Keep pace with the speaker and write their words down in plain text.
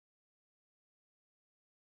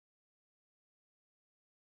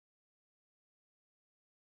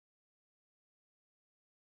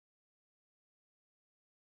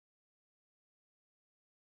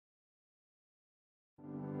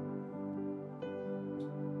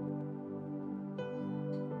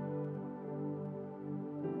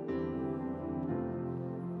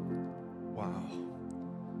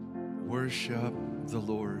worship the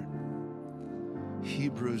Lord.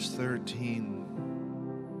 Hebrews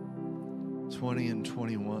 13, 20 and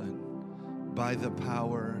 21. By the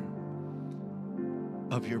power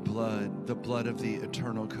of your blood, the blood of the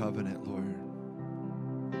eternal covenant, Lord,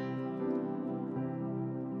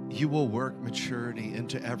 you will work maturity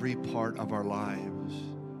into every part of our lives,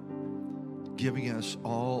 giving us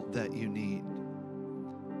all that you need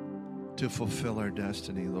to fulfill our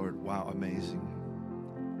destiny, Lord. Wow, amazing.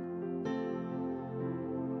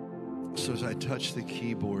 So as I touch the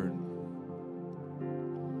keyboard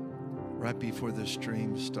right before the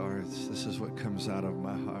stream starts, this is what comes out of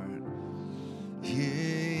my heart.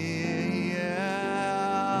 Yeah,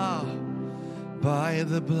 by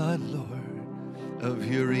the blood, Lord, of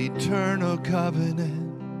your eternal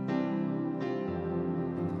covenant,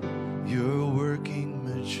 you're working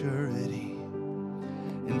maturity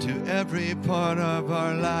into every part of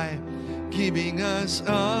our life, giving us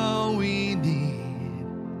all we need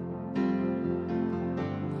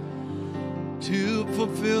to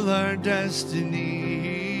fulfill our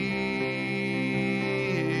destiny.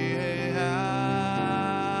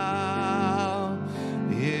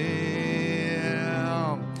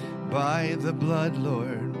 Yeah, by the blood,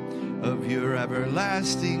 Lord, of your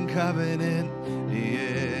everlasting covenant,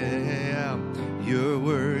 yeah, you're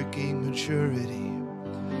working maturity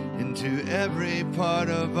into every part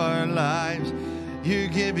of our lives. You're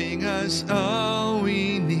giving us all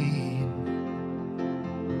we need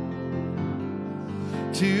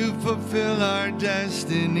to fulfill our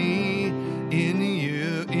destiny. In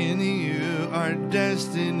you, our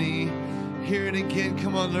destiny. Hear it again.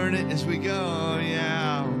 Come on, learn it as we go.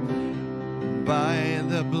 Yeah. By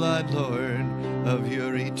the blood, Lord, of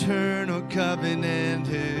your eternal covenant,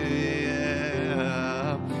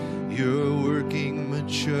 yeah, you're working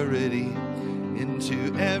maturity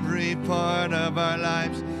into every part of our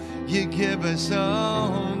lives. You give us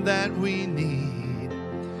all that we need,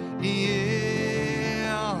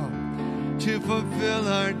 yeah, to fulfill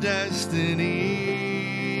our destiny.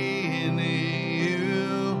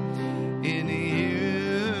 In you,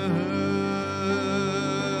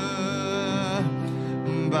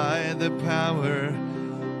 by the power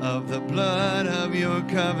of the blood of your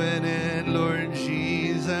covenant, Lord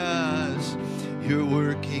Jesus, you're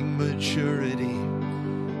working maturity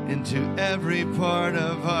into every part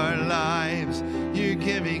of our lives. You're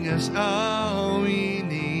giving us all we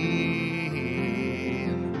need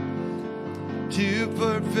to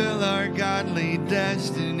fulfill our godly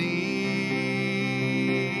destiny.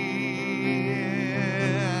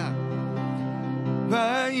 Yeah.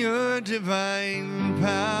 By your divine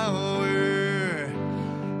power,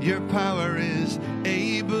 your power is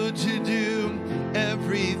able to do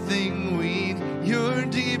everything we need. Your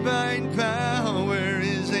divine power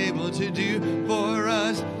is able to do for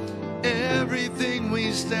us everything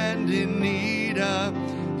we stand in need of.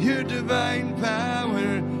 Your divine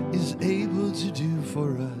power is able to do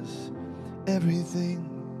for us everything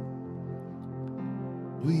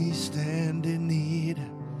we stand in need,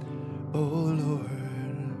 oh Lord.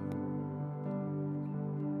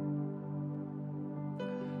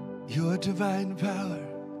 Your divine power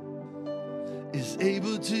is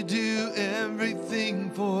able to do everything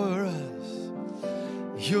for us.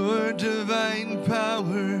 Your divine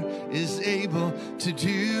power is able to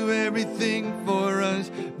do everything for us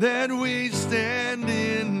that we stand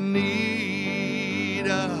in need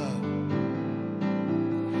of.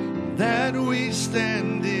 That we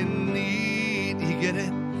stand in need. You get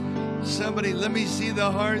it? Somebody, let me see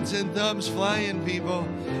the hearts and thumbs flying, people.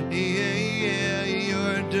 Yeah, yeah,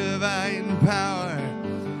 your divine power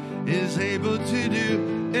is able to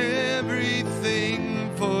do everything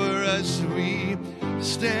for us we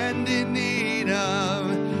stand in need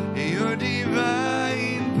of. Your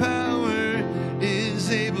divine power is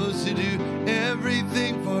able to do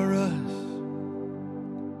everything for us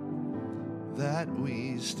that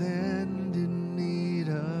we stand in need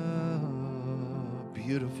of.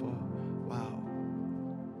 Beautiful. Wow.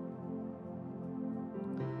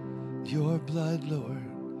 Your blood, Lord,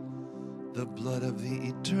 the blood of the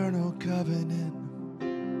eternal covenant,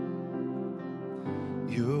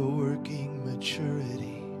 you're working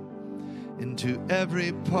maturity into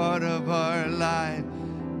every part of our life,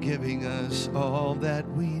 giving us all that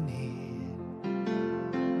we need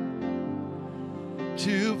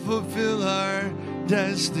to fulfill our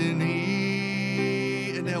destiny.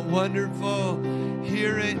 Isn't that wonderful?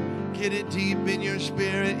 Hear it, get it deep in your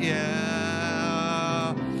spirit,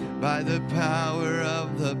 yeah. By the power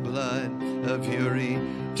of the blood of your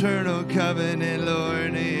eternal covenant,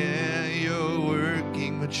 Lord, yeah, you're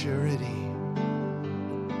working maturity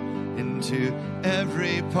in into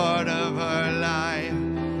every part of our life,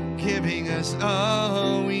 giving us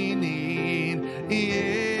all we need,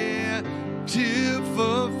 yeah, to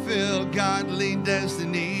fulfill godly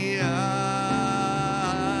destiny. Yeah,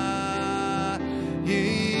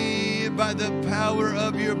 by the power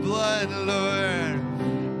of your blood,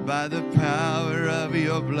 Lord, by the power of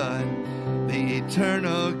your blood, the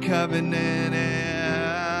eternal covenant,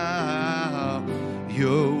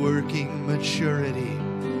 you're working maturity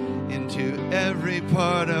into every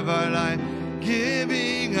part of our life,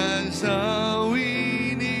 giving us all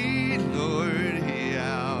we need, Lord,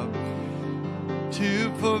 yeah,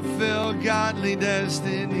 to fulfill godly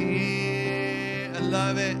destiny. I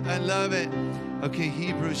love it. I love it. Okay,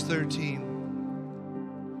 Hebrews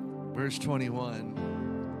 13, verse 21.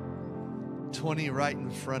 20 right in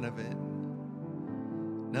front of it.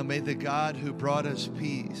 Now may the God who brought us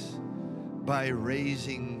peace by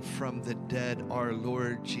raising from the dead our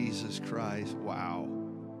Lord Jesus Christ, wow,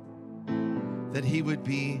 that he would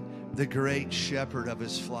be the great shepherd of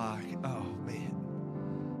his flock. Oh man,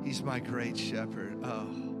 he's my great shepherd. Oh.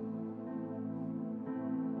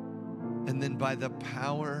 And then by the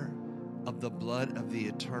power of the blood of the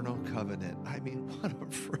eternal covenant. I mean, what a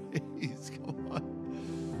phrase. Come on.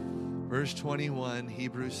 Verse 21,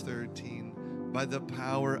 Hebrews 13. By the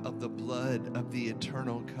power of the blood of the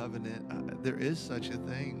eternal covenant. There is such a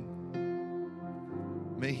thing.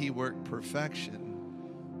 May he work perfection,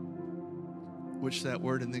 which that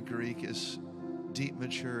word in the Greek is deep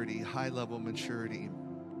maturity, high-level maturity,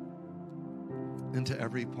 into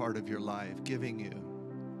every part of your life, giving you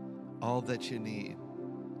all that you need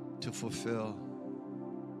to fulfill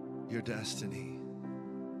your destiny.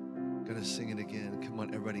 I'm going to sing it again. Come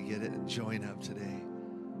on, everybody get it and join up today.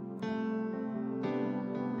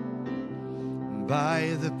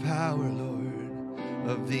 By the power, Lord,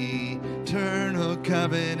 of the eternal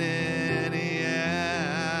covenant,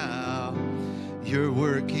 yeah, you're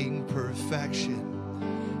working perfection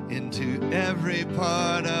into every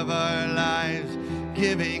part of our lives,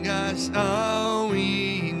 giving us all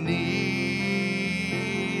we need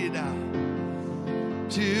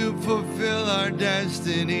to fulfill our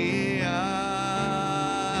destiny. Yeah.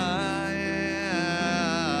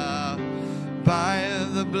 By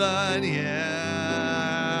the blood, yeah,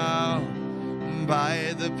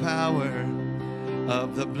 by the power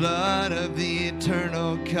of the blood of the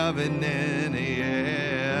eternal covenant,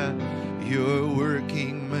 yeah, you're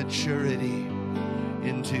working maturity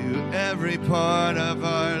into every part of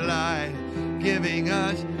our life, giving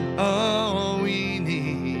us all we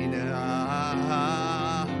need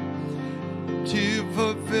to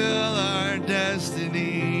fulfill our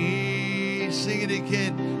destiny. Sing it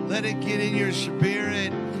again. Let it get in your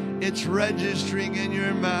spirit. It's registering in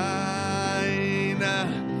your mind.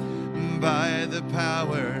 By the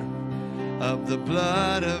power of the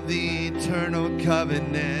blood of the eternal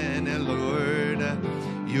covenant, Lord,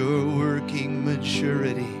 you're working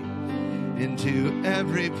maturity into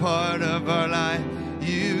every part of our life.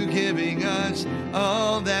 You giving us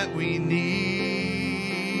all that we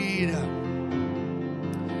need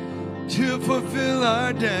to fulfill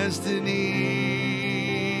our destiny.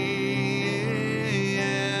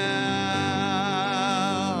 Yeah.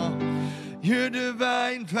 Your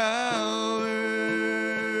divine power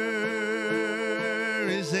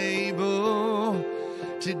is able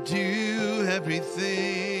to do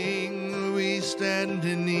everything we stand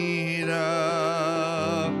in need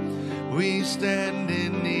of. We stand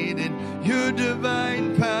in need of your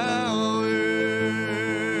divine power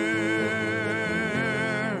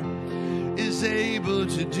is able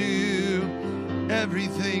to do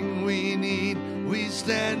everything we need. We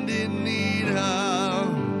stand in need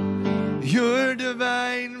of your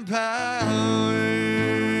divine power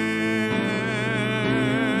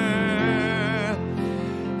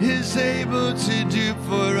is able to do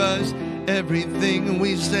for us everything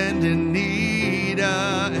we stand in need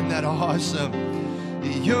of. Isn't that awesome?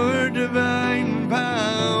 Your divine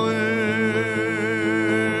power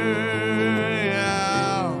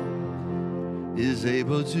is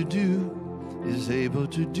able to do, is able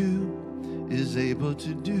to do, is able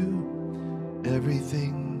to do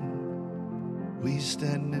everything we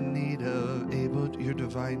stand in need of. Able to, your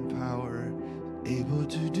divine power, able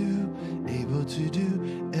to do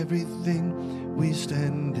everything we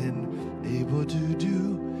stand in, able to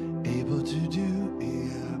do,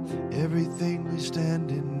 yeah, everything we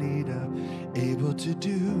stand in need of, able to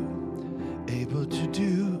do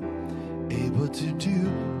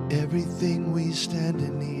everything we stand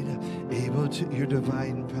in need of, able to, your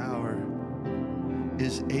divine power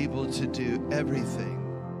is able to do everything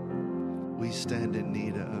we stand in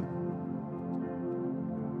need of.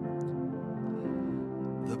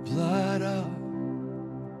 blood of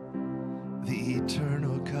the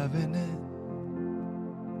eternal covenant.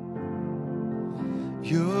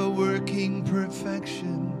 You're working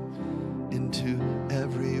perfection into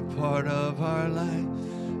every part of our life,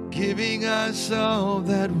 giving us all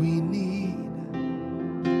that we need.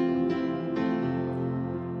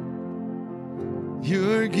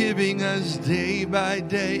 You're giving us day by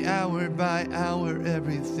day, hour by hour,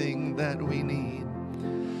 everything that we need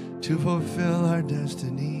to fulfill our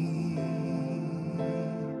destiny.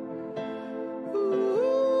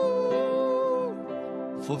 Ooh,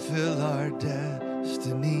 fulfill our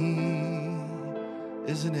destiny.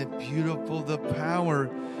 Isn't it beautiful? The power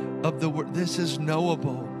of the word. This is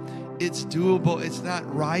knowable. It's doable. It's not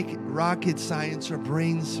rocket science or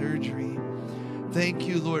brain surgery. Thank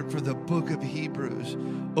you, Lord, for the book of Hebrews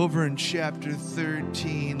over in chapter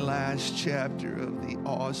 13, last chapter of the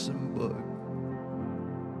awesome book.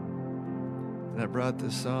 And I brought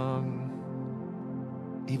the song,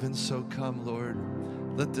 Even So Come, Lord.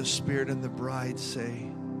 Let the Spirit and the bride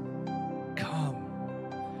say, come.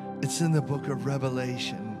 It's in the book of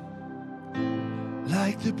Revelation.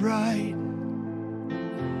 Like the bride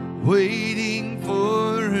waiting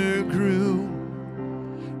for her groom,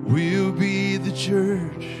 we'll be the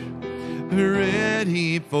church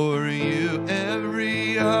ready for you.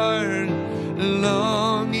 Every heart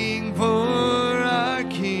longing for our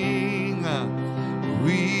King.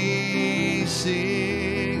 We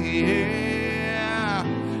sing, yeah,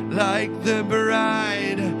 like the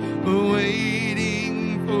bride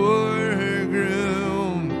waiting for her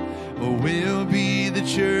groom. We'll be the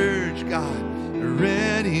church, God,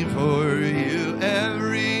 ready for you.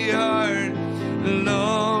 Every heart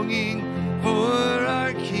longing for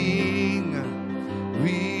our King.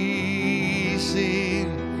 We sing,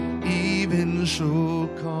 even so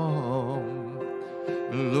come,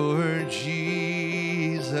 Lord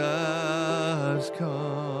Jesus,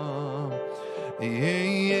 come.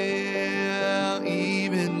 Yeah,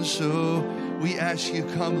 even so, we ask you,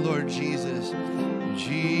 come, Lord Jesus.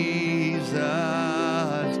 Jesus,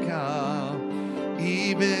 come.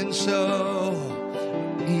 Even so,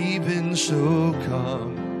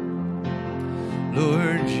 come,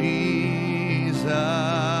 Lord Jesus,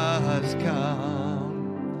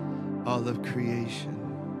 come. All of creation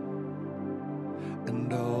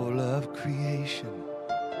and all of creation,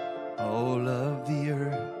 all of the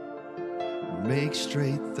earth, make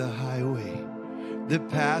straight the highway, the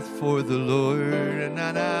path for the Lord. And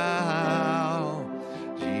now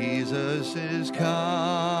Jesus is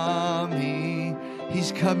coming.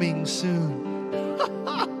 He's coming soon.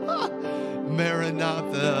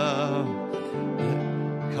 Maranatha.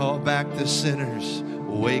 Call back the sinners,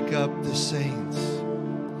 wake up the saints.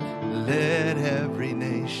 Let every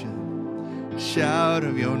nation shout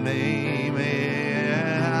of your name.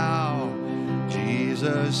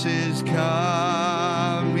 Jesus is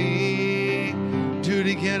coming. Do it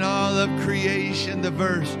again, all of creation, the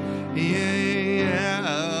verse.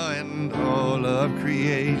 Yeah, and all of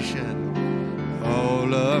creation,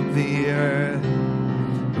 all of the earth,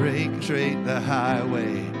 break straight the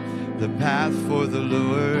highway, the path for the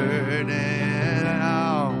Lord. And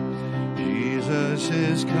now Jesus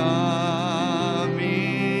is coming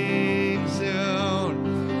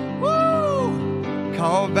soon. Woo!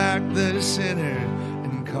 Call back the sinner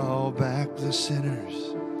and call back the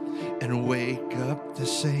sinners and wake up the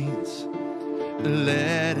saints.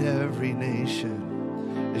 Let every nation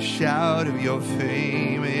shout of your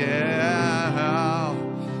fame. Yeah,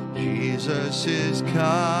 Jesus is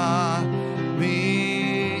coming.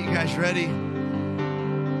 You guys ready?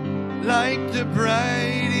 Like the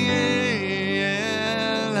bride,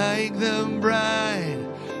 yeah, like the bride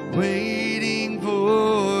waiting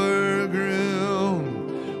for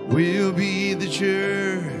groom. We'll be the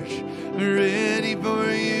church ready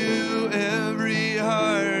for you. Every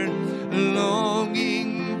heart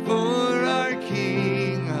longing for our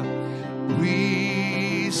King.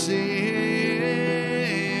 We sing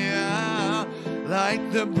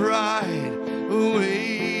like the bride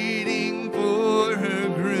waiting for her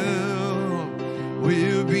groom.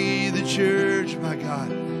 We'll be the church, my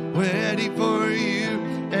God, ready for you.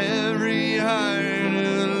 Every heart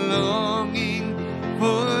longing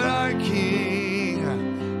for our King.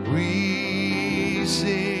 We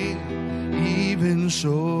sing, even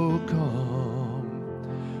so come,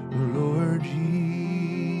 Lord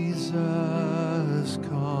Jesus,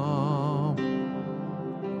 come.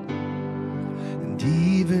 And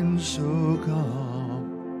even so come,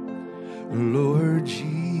 Lord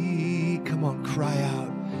Jesus. Come on, cry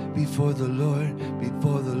out before the Lord,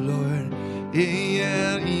 before the Lord.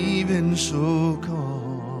 Yeah, even so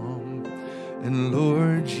come, And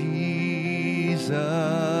Lord Jesus,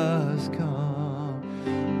 come.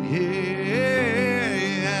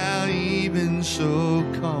 Yeah, even so,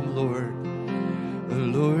 come, Lord.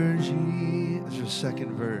 Lord Jesus. There's your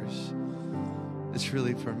second verse. It's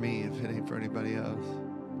really for me, if it ain't for anybody else.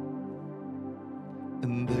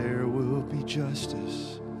 And there will be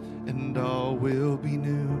justice, and all will be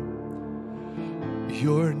new.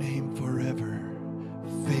 Your name forever,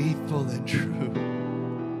 faithful and true.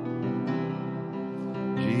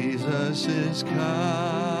 Jesus is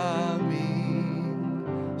coming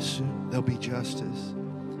soon. There'll be justice,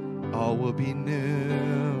 all will be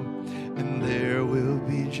new. And there will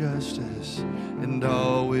be justice, and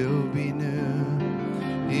all will be new.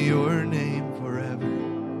 Your name forever,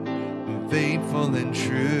 faithful and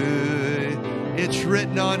true. It's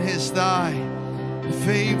written on his thigh,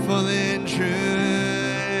 faithful and true.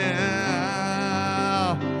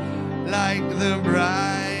 Like the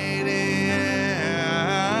bride,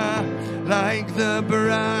 like the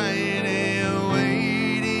bride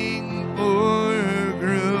waiting for her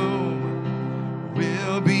groom,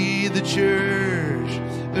 will be the church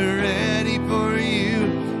ready for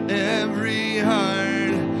you. Every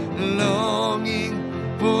heart longing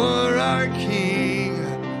for our King.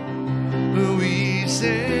 We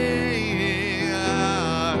sing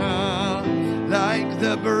like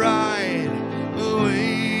the bride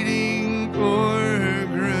waiting for her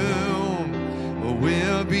groom.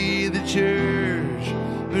 We'll be the church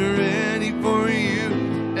ready for you.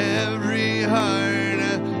 Every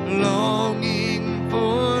heart longing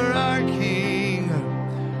for our King.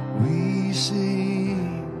 We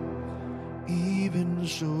sing, even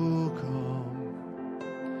so come,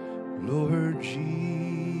 Lord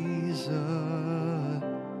Jesus.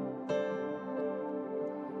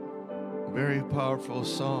 Very powerful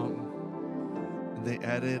song. And they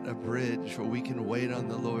added a bridge where we can wait on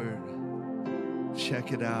the Lord.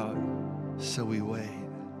 Check it out. So we wait.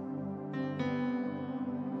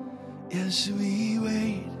 Yes, we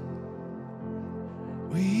wait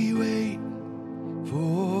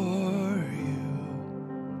for you.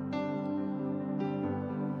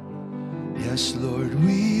 Yes, Lord,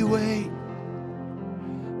 we wait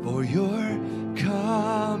for your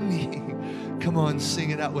coming. Come on, sing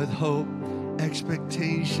it out with hope,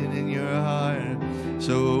 expectation in your heart.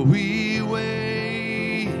 So we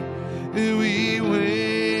wait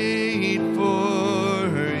for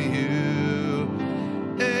you.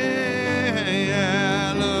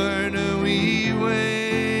 Yeah, Lord, we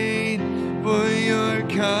wait for your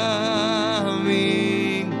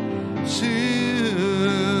coming soon.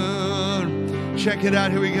 Check it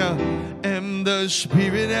out, here we go. And the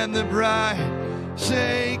Spirit and the bride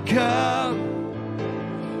say, come.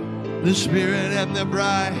 The Spirit and the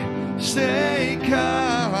bride say,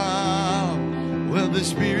 come. Well, the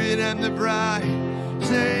Spirit and the bride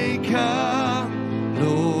say, come.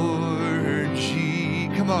 Lord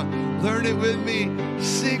Jesus. Come on, learn it with me.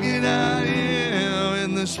 Sing it out, yeah.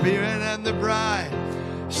 And the Spirit and the bride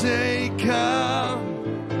say, come.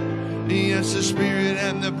 Yes, the Spirit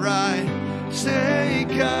and the bride say,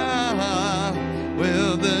 come.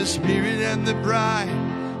 Well, the Spirit and the bride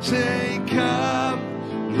say, come.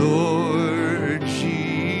 Lord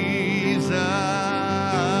Jesus.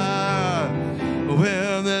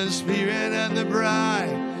 Well, the Spirit and the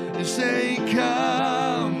bride say,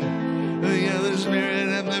 come. Yeah, the Spirit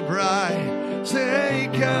and the bride say,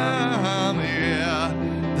 come. Yeah,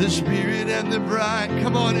 the Spirit and the bride.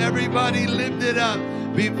 Come on, everybody, lift it up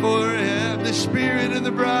before him. The Spirit and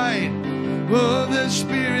the bride. Oh, the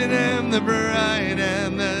Spirit and the bride,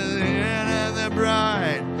 and the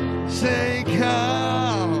bride say,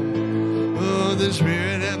 come. Oh, the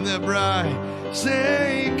Spirit and the bride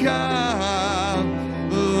say,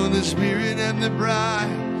 come. Oh, the Spirit and the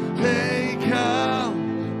bride say,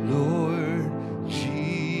 come. Lord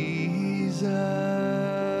Jesus.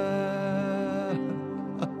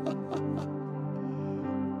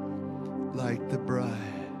 Like the bride,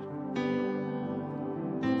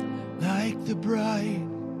 like the bride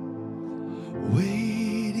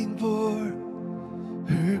waiting for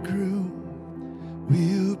her groom,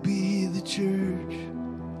 we'll be the church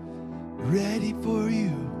ready for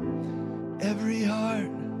you. Every heart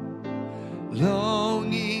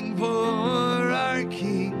longing for our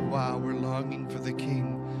King. Wow, we're longing for the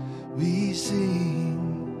King. We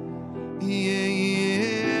sing, yeah,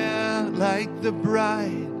 yeah, like the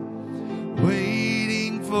bride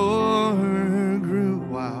waiting for her groom.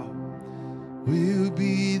 Wow, we'll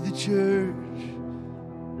be the church.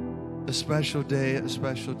 A special day, a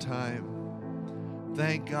special time.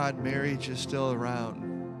 Thank God marriage is still around.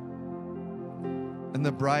 And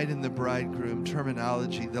the bride and the bridegroom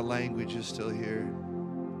terminology, the language is still here.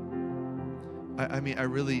 I mean, I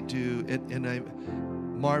really do, in a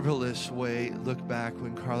marvelous way, look back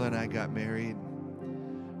when Carla and I got married.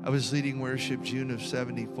 I was leading worship June of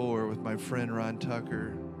 '74 with my friend Ron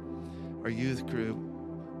Tucker. Our youth group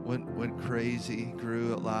went crazy,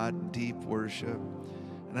 grew a lot, deep worship.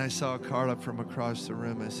 And I saw Carla from across the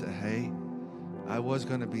room. I said, hey, I was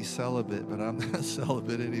going to be celibate, but I'm not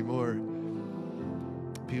celibate anymore.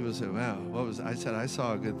 People said, wow, what was I said, I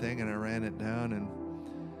saw a good thing, and I ran it down.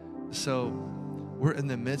 And so we're in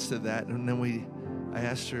the midst of that. And then I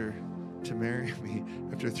asked her to marry me.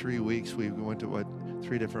 After 3 weeks, we went to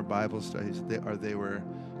 3 different Bible studies. They were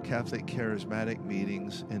Catholic charismatic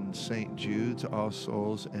meetings in St. Jude's, All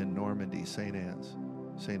Souls, and Normandy, St. Anne's.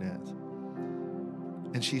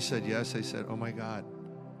 And she said yes. I said, oh my God.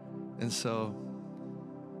 And so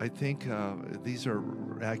I think these are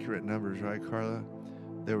accurate numbers, right, Carla?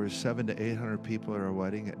 There were 700 to 800 people at our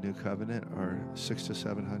wedding at New Covenant, or 600 to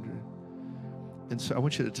 700. And so I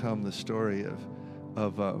want you to tell them the story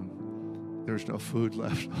of there was no food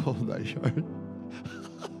left, whole night yard.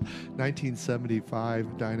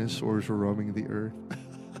 1975, dinosaurs were roaming the earth.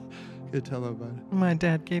 Can you tell them about it? My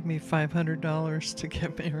dad gave me $500 to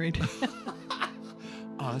get married.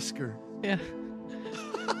 Oscar. Yeah.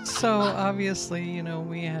 So obviously,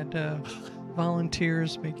 we had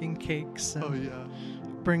volunteers making cakes and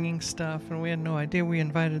bringing stuff, and we had no idea. We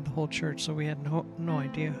invited the whole church, so we had no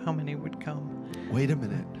idea how many would come. Wait a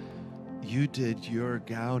minute. You did your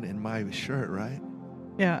gown and my shirt, right?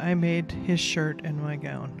 Yeah, I made his shirt and my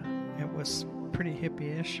gown. It was pretty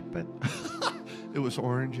hippie-ish, but... It was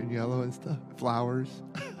orange and yellow and stuff, flowers.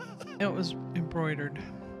 It was embroidered.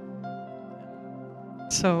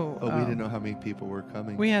 So... we didn't know how many people were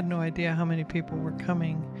coming. We had no idea how many people were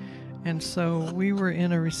coming. And so we were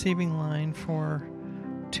in a receiving line for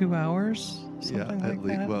 2 hours, something like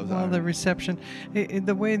that, while the reception...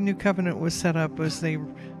 the way New Covenant was set up was they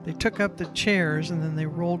took up the chairs and then they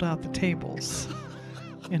rolled out the tables.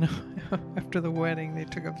 After the wedding, they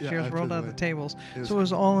took up the chairs, rolled out the tables. So it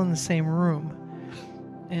was all in the same room.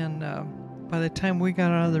 And by the time we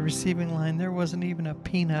got out of the receiving line, there wasn't even a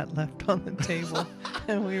peanut left on the table.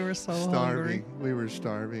 And we were so hungry. We were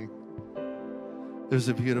starving. It was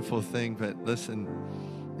a beautiful thing, but listen,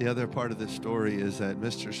 the other part of the story is that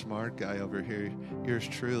Mr. Smart Guy over here, yours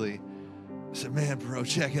truly, said, man, bro,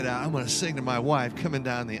 check it out. I'm going to sing to my wife coming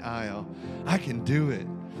down the aisle. I can do it.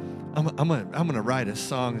 I'm gonna write a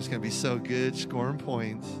song that's gonna be so good, scoring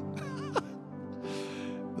points.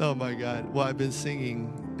 Oh my God! Well, I've been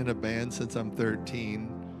singing in a band since I'm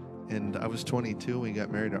 13, and I was 22 when we got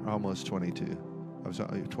married. Almost 22. I was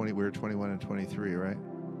 20. We were 21 and 23, right?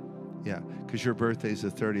 Yeah, because your birthday's the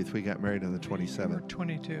 30th. We got married on the 27th. You were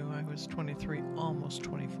 22. I was 23, almost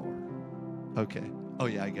 24. Okay. Oh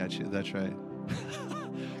yeah, I got you. That's right.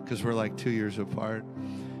 Because we're like 2 years apart.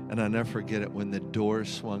 And I'll never forget it when the door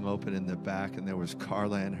swung open in the back and there was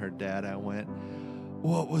Carla and her dad. I went,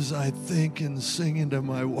 what was I thinking singing to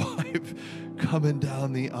my wife coming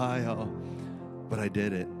down the aisle? But I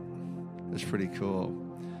did it. It was pretty cool.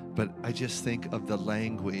 But I just think of the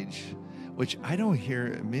language, which I don't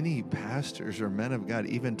hear many pastors or men of God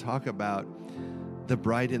even talk about the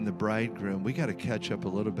bride and the bridegroom. We got to catch up a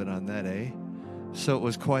little bit on that, eh? So it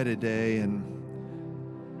was quite a day, and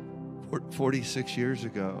 46 years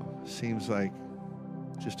ago. Seems like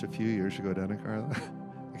just a few years ago, doesn't it, Carla?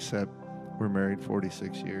 Except we're married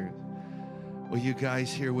 46 years. Well, you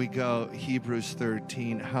guys, here we go. Hebrews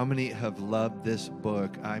 13. How many have loved this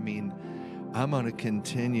book? I mean, I'm going to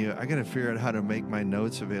continue. I got to figure out how to make my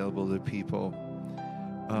notes available to people.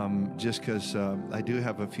 Just because I do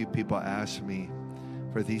have a few people ask me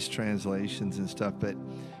for these translations and stuff, but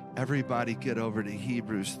everybody get over to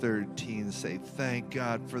Hebrews 13 and say, thank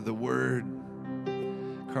God for the word.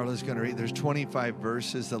 Carla's going to read. There's 25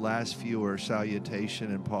 verses. The last few are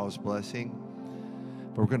salutation and Paul's blessing.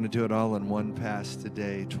 But we're going to do it all in one pass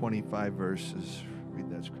today. 25 verses. Read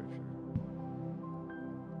that scripture.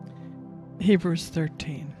 Hebrews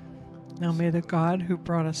 13. Now may the God who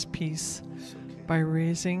brought us peace by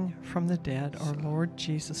raising from the dead our Lord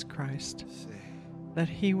Jesus Christ, that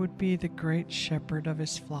he would be the great shepherd of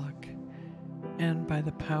his flock, and by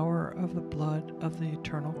the power of the blood of the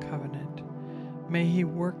eternal covenant, may he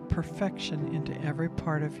work perfection into every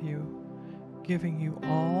part of you, giving you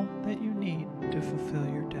all that you need to fulfill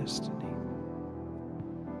your destiny.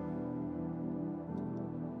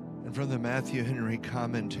 And from the Matthew Henry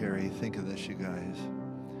commentary, think of this, you guys.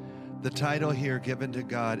 The title here given to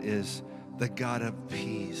God is the God of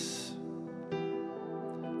peace,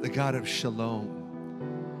 the God of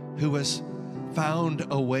shalom, who was found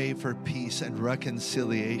a way for peace and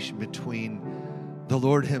reconciliation between the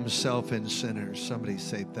Lord himself and sinners. Somebody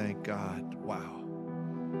say, thank God. Wow.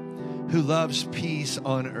 Who loves peace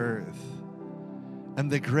on earth,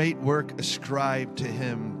 and the great work ascribed to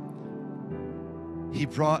him. He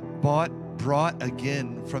brought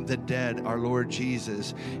again from the dead our Lord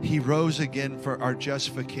Jesus. He rose again for our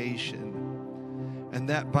justification, and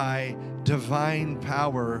that by divine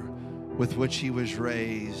power with which he was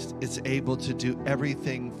raised, it's able to do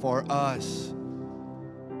everything for us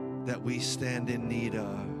that we stand in need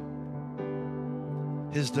of.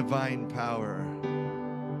 His divine power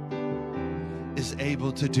is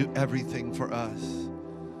able to do everything for us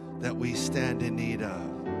that we stand in need of.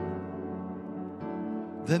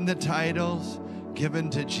 Then the titles given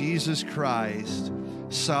to Jesus Christ,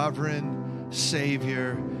 Sovereign,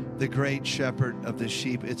 Savior, the Great Shepherd of the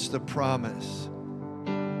sheep. It's the promise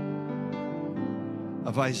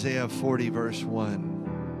of Isaiah 40, verse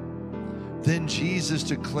 1. Then Jesus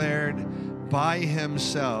declared by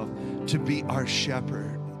himself to be our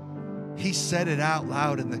shepherd. He said it out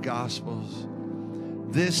loud in the Gospels.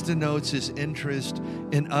 This denotes his interest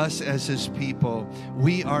in us as his people.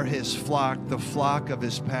 We are his flock, the flock of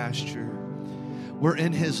his pasture. We're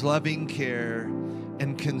in his loving care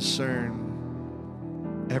and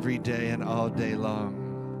concern every day and all day long.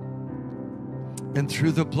 And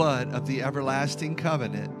through the blood of the everlasting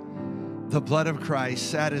covenant, the blood of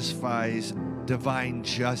Christ satisfies divine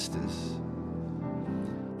justice,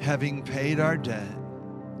 having paid our debt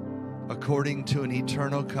according to an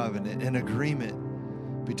eternal covenant, an agreement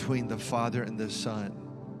between the Father and the Son.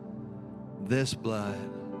 This blood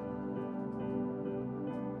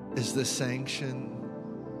is the sanction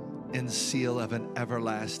and seal of an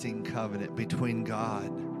everlasting covenant between God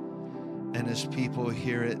and his people.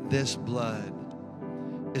 Hear it. This blood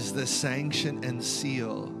is the sanction and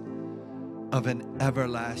seal of an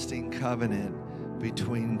everlasting covenant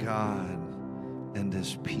between God and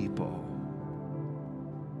his people.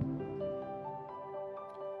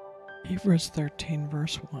 Hebrews 13,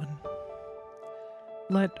 verse 1.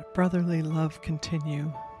 Let brotherly love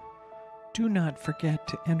continue. Do not forget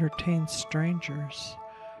to entertain strangers,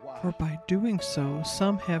 for by doing so,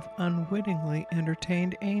 some have unwittingly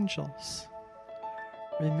entertained angels.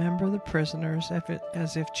 Remember the prisoners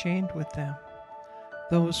as if chained with them,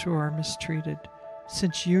 those who are mistreated,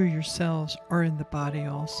 since you yourselves are in the body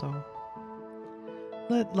also.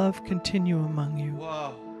 Let love continue among you.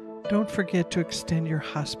 Wow. Don't forget to extend your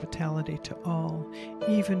hospitality to all,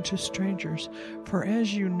 even to strangers, for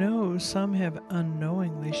as you know, some have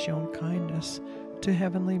unknowingly shown kindness to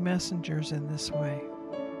heavenly messengers in this way.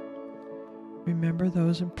 Remember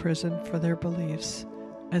those imprisoned for their beliefs,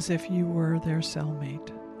 as if you were their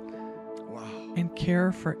cellmate. Wow. And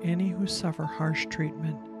care for any who suffer harsh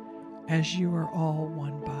treatment, as you are all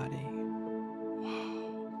one body.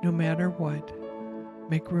 Wow. No matter what,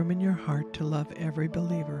 make room in your heart to love every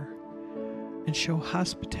believer and show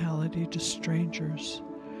hospitality to strangers,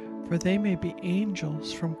 for they may be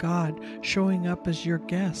angels from God showing up as your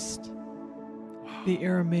guests. Wow. The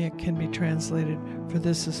Aramaic can be translated, for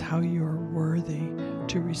this is how you are worthy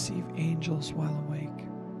to receive angels while awake.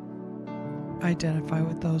 Identify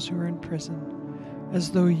with those who are in prison,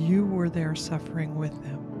 as though you were there suffering with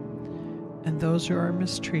them, and those who are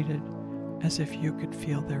mistreated, as if you could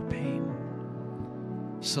feel their pain.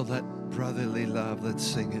 So let brotherly love, let's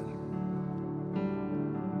sing it.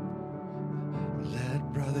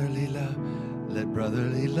 Let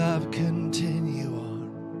brotherly love continue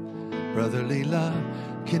on. Brotherly love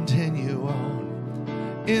continue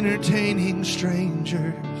on. Entertaining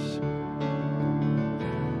strangers.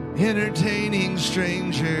 Entertaining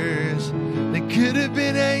strangers. They could have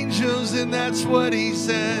been angels, and that's what he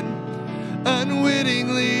said.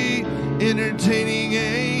 Unwittingly entertaining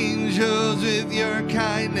angels with your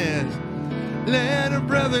kindness. Let a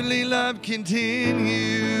brotherly love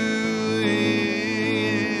continue.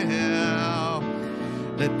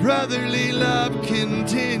 Let brotherly love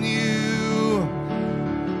continue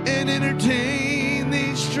and entertain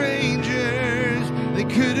these strangers. They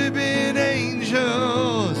could have been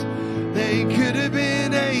angels. They could have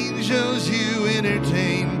been angels you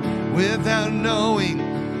entertain without knowing,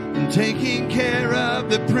 and taking care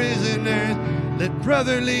of the prisoners. Let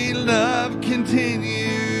brotherly love continue.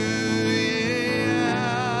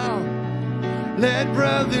 Yeah. Let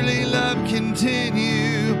brotherly love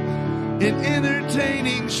continue in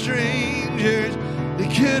entertaining strangers. They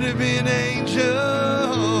could have been angels,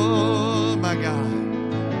 my God.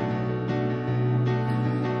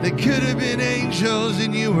 They could have been angels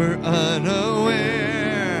and you were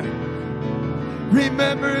unaware.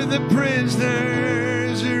 Remember the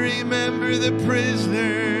prisoners, remember the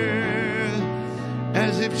prisoners,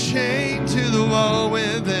 as if chained to the wall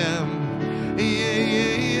with them. Yeah,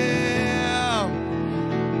 yeah, yeah.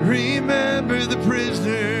 Remember the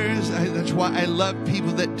prisoners. That's why I love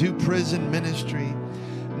people that do prison ministry.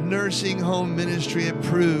 Nursing home ministry. It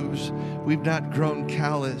proves we've not grown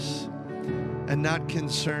callous and not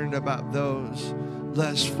concerned about those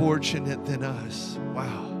less fortunate than us.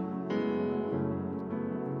 Wow.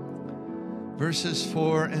 Verses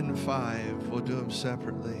 4 and 5, we'll do them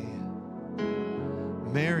separately.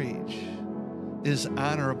 Marriage is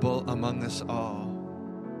honorable among us all,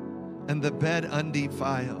 and the bed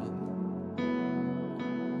undefiled,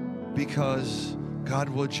 because God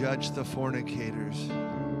will judge the fornicators,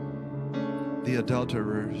 the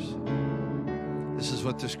adulterers. This is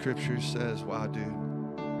what the scripture says. Wow, dude.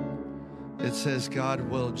 It says God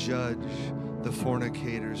will judge the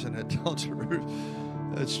fornicators and adulterers.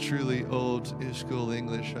 That's truly old school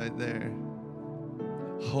English right there.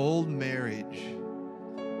 Hold marriage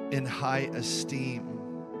in high esteem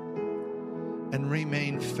and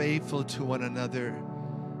remain faithful to one another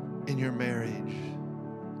in your marriage,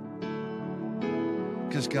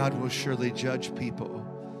 because God will surely judge people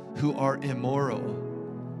who are immoral,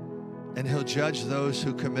 and He'll judge those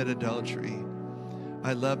who commit adultery.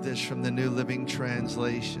 I love this from the New Living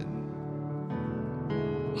Translation.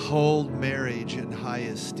 Hold marriage in high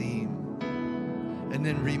esteem and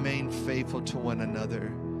then remain faithful to one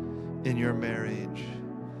another in your marriage.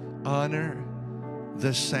 Honor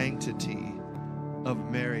the sanctity of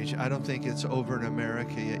marriage. I don't think it's over in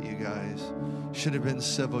America yet, you guys. Should have been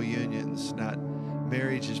civil unions, not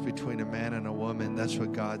marriages between a man and a woman. That's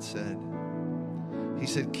what God said. He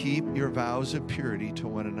said, keep your vows of purity to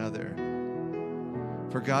one another,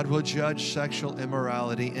 for God will judge sexual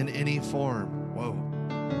immorality in any form. Whoa.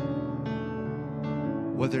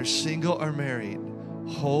 Whether single or married,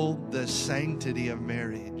 hold the sanctity of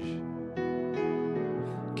marriage.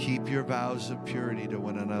 Keep your vows of purity to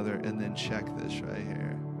one another, and then check this right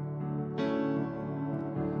here.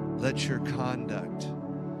 Let your conduct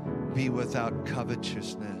be without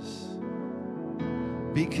covetousness.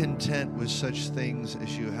 Be content with such things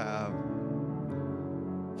as you have.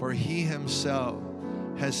 For He Himself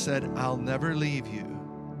has said, I'll never leave you.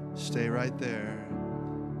 Stay right there.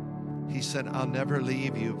 He said, I'll never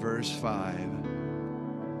leave you, verse 5,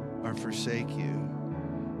 or forsake you.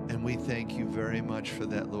 And we thank you very much for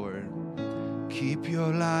that, Lord. Keep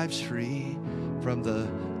your lives free from the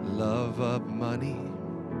love of money.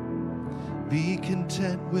 Be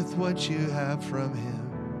content with what you have from Him.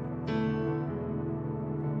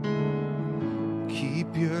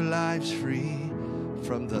 Keep your lives free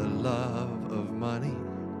from the love of money.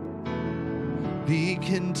 Be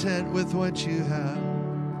content with what you have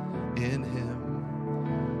in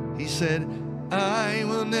Him. He said, I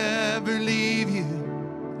will never leave you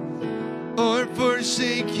or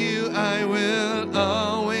forsake you. I will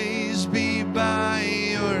always be by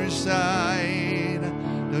your side.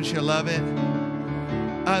 Don't you love it?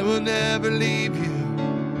 I will never leave you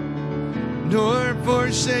nor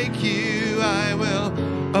forsake you. I will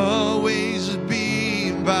always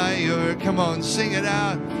be by your... Come on, sing it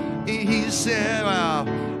out. He said,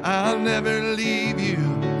 I'll never leave you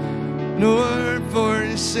nor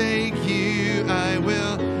forsake you. I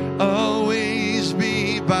will always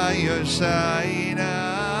be by your side. Oh,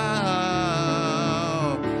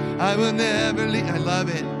 I will never leave, I love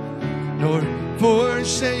it, nor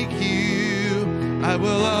forsake you. I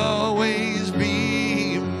will always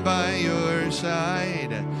be by your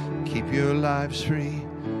side. Keep your lives free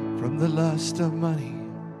from the lust of money.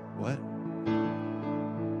 What?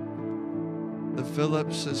 The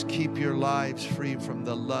Philip says, keep your lives free from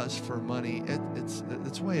the lust for money.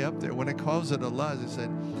 It's way up there. When it calls it a lust, it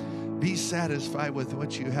said, be satisfied with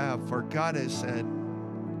what you have. For God has said,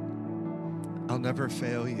 I'll never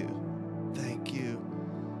fail you. Thank you.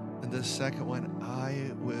 And the second one,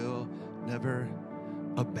 I will never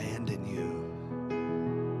abandon you.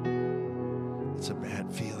 It's a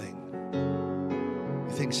bad feeling.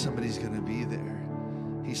 You think somebody's going to be there.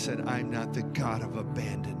 He said, I'm not the God of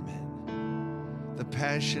abandonment. The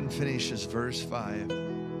Passion finishes verse 5.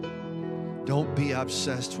 Don't be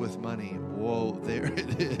obsessed with money. Whoa, there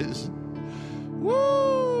it is.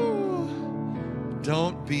 Woo!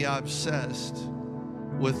 Don't be obsessed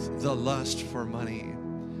with the lust for money,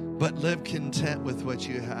 but live content with what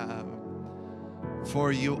you have.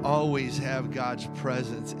 For you always have God's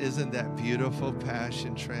presence. Isn't that beautiful?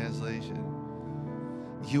 Passion translation.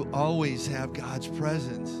 You always have God's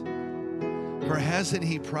presence. For hasn't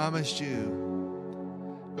He promised you,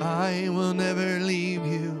 I will never leave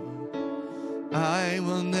you.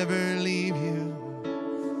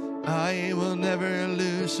 never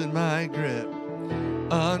loosen my grip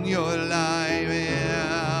on your life,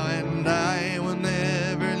 yeah, and I will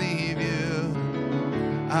never leave you.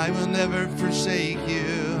 I will never forsake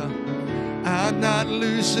you. I'll not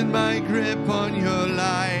loosen my grip on your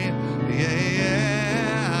life,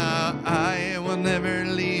 yeah, I will never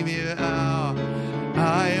leave you. Oh,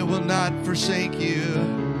 I will not forsake you.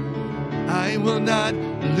 I will not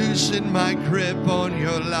loosen my grip on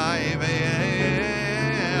your life,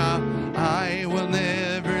 yeah, I will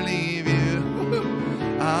never leave you.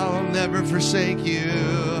 I'll never forsake you.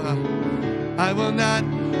 I will not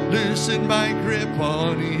loosen my grip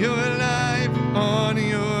on your life, on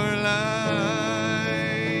your life.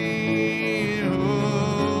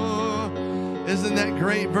 Oh, isn't that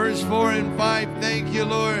great? Verse 4 and 5. Thank you,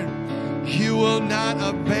 Lord. You will not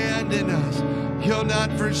abandon us. You'll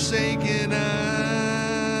not forsake us.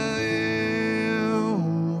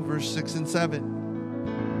 Verse 6 and 7.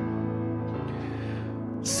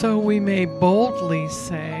 So we may boldly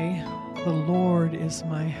say, the Lord is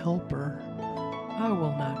my helper. I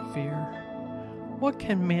will not fear. What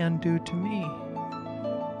can man do to me?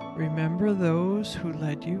 Remember those who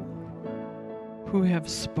led you, who have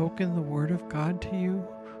spoken the word of God to you,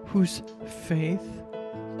 whose faith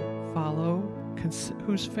follow,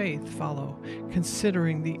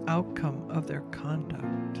 considering the outcome of their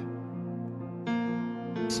conduct.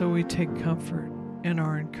 So we take comfort and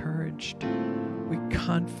are encouraged. We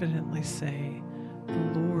confidently say,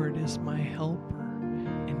 the Lord is my helper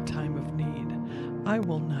in time of need. I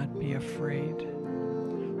will not be afraid.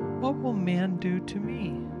 What will man do to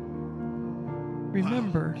me?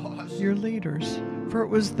 Remember your leaders, for it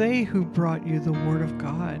was they who brought you the word of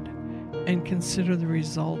God, and consider the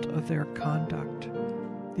result of their conduct,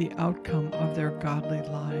 the outcome of their godly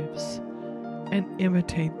lives, and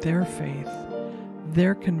imitate their faith,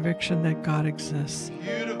 their conviction that God exists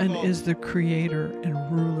and is the creator and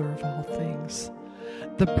ruler of all things,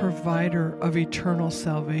 the provider of eternal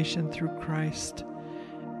salvation through Christ.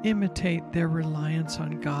 Imitate their reliance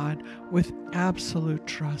on God with absolute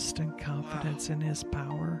trust and confidence in His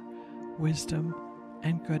power, wisdom,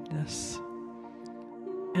 and goodness.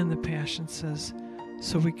 And the Passion says,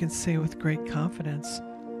 so we can say with great confidence,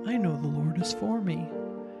 I know the Lord is for me,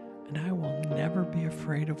 and I will never be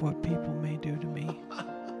afraid of what people may do to me.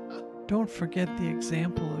 Don't forget the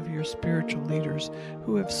example of your spiritual leaders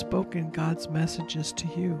who have spoken God's messages to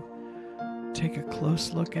you. Take a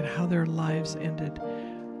close look at how their lives ended.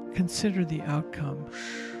 Consider the outcome,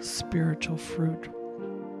 spiritual fruit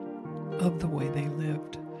of the way they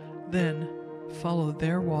lived. Then follow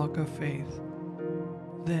their walk of faith.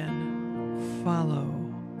 Then follow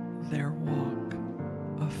their walk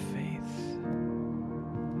of faith.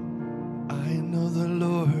 I know the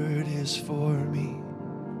Lord is for me.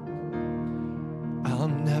 I'll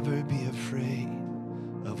never be afraid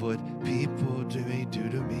of what people may do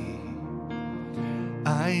to me.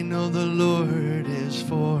 I know the Lord is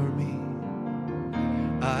for me.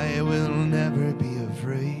 I will never be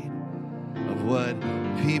afraid of what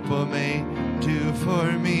people may do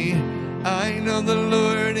for me. I know the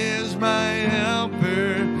Lord is my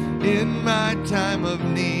helper in my time of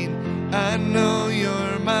need. I know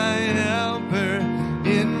you're my helper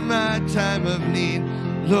in my time of need.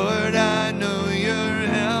 Lord, I know you're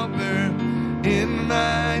helper in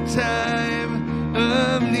my time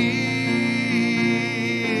of need.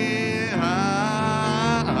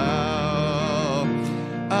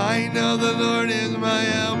 I know the Lord is my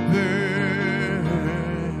helper.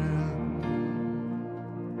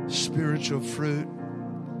 Spiritual fruit,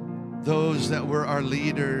 those that were our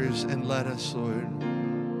leaders and led us, Lord.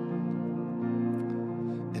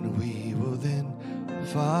 And we will then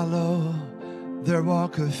follow their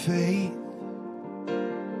walk of faith,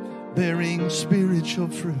 bearing spiritual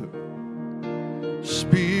fruit.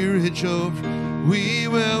 Spiritual fruit. We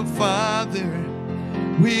will, Father,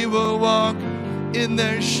 we will walk in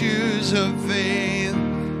their shoes of faith.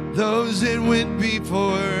 Those that went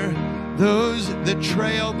before, those, the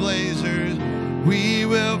trailblazers, we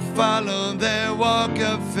will follow their walk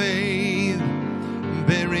of faith,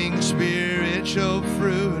 bearing spiritual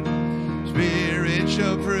fruit.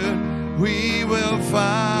 Spiritual fruit. We will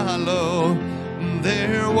follow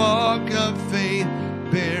their walk of faith,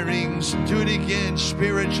 bearing, do it again,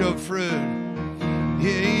 spiritual fruit.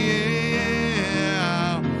 Yeah.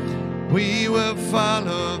 We will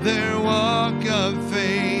follow their walk of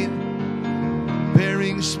faith,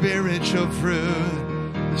 bearing spiritual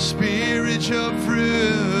fruit. Spiritual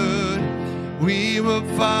fruit. We will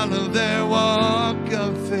follow their walk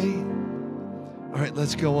of faith. All right,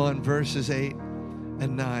 let's go on, verses 8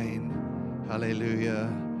 and 9.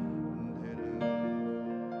 Hallelujah.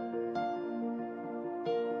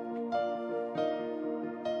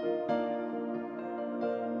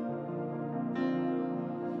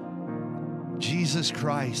 Jesus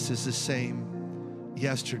Christ is the same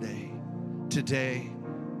yesterday, today,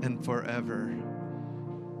 and forever.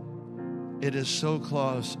 It is so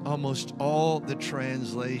close. Almost all the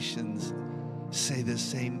translations say the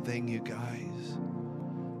same thing, you guys.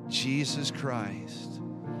 Jesus Christ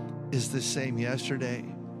is the same yesterday,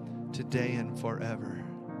 today, and forever.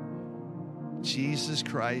 Jesus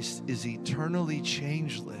Christ is eternally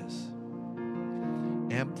changeless.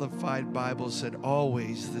 Amplified Bible said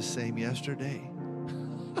always the same yesterday,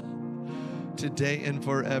 today, and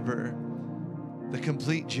forever. The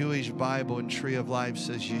Complete Jewish Bible and Tree of Life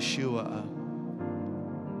says Yeshua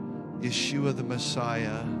the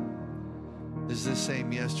Messiah is the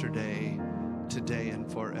same yesterday, today,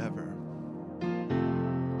 and forever.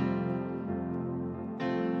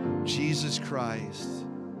 Jesus Christ,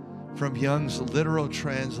 from Young's literal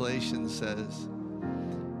translation, says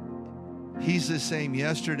he's the same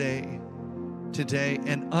yesterday, today,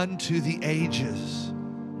 and unto the ages.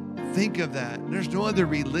 Think of that. There's no other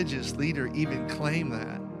religious leader even claim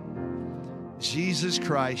that. Jesus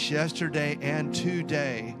Christ, yesterday and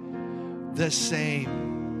today, the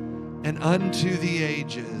same, and unto the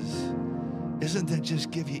ages. Isn't that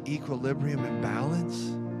just give you equilibrium and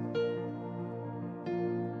balance?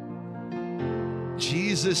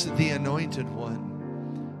 Jesus, the Anointed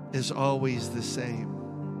One, is always the same.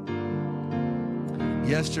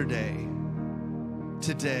 Yesterday,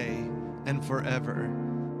 today, and forever.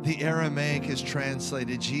 The Aramaic is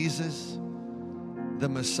translated, Jesus, the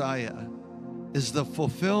Messiah, is the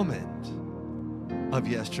fulfillment of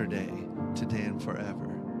yesterday, today, and forever.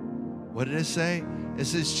 What did it say? It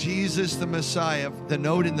says Jesus, the Messiah, the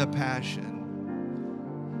note in the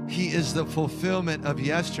Passion. He is the fulfillment of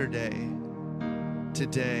yesterday,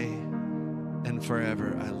 today, and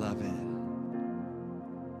forever. I love it.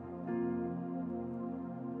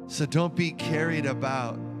 So don't be carried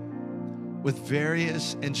about with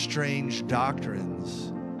various and strange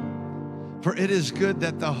doctrines. For it is good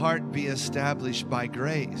that the heart be established by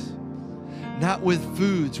grace, not with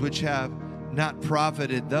foods which have not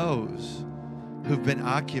profited those who've been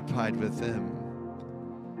occupied with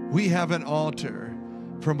them. We have an altar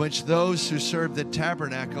from which those who serve the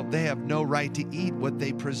tabernacle, they have no right to eat what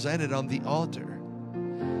they presented on the altar.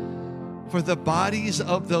 For the bodies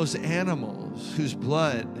of those animals whose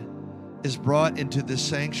blood is brought into the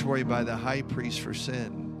sanctuary by the high priest for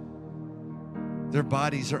sin, their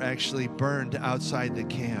bodies are actually burned outside the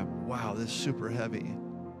camp. Wow, this is super heavy.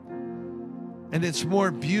 And it's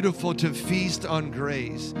more beautiful to feast on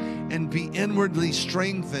grace and be inwardly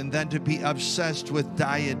strengthened than to be obsessed with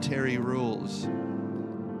dietary rules,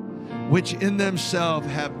 which in themselves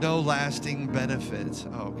have no lasting benefits.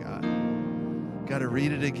 Oh, God. Got to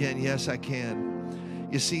read it again. Yes, I can.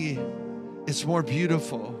 You see, it's more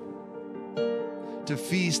beautiful to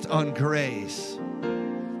feast on grace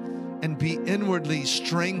and be inwardly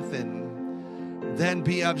strengthened than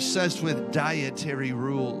be obsessed with dietary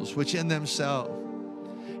rules, which in themselves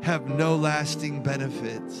have no lasting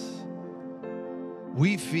benefits.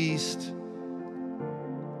 We feast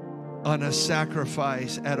on a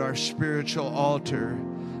sacrifice at our spiritual altar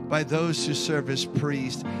by those who serve as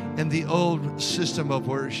priests in the old system of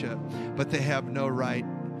worship, but they have no right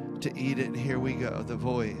to eat it. And here we go, the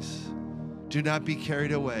voice. Do not be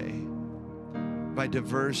carried away by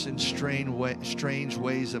diverse and strange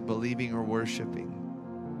ways of believing or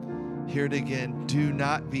worshiping. Hear it again. Do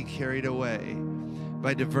not be carried away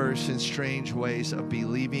by diverse and strange ways of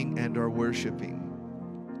believing and or worshiping.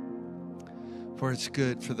 For it's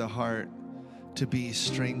good for the heart to be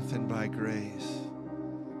strengthened by grace,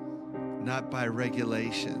 not by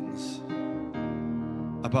regulations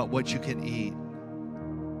about what you can eat,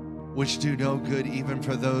 which do no good even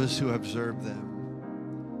for those who observe them.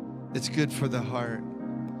 It's good for the heart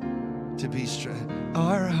to be strengthened.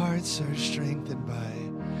 Our hearts are strengthened by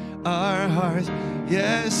our hearts.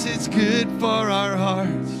 Yes, it's good for our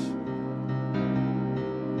hearts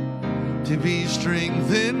to be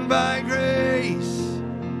strengthened by grace.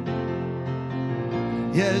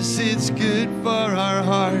 Yes, it's good for our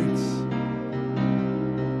hearts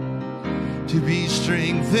to be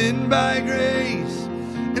strengthened by grace,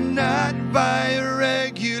 and not by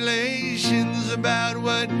regulations about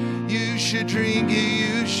what you should drink,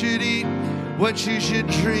 you should eat, what you should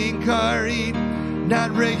drink or eat.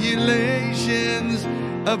 Not regulations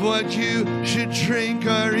of what you should drink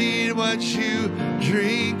or eat, what you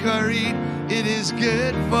drink or eat. It is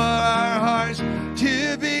good for our hearts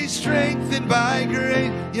to be strengthened by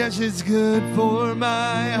grace. Yes, it's good for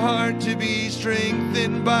my heart to be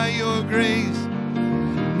strengthened by your grace,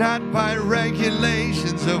 not by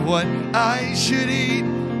regulations of what I should eat,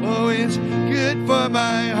 Oh, it's good for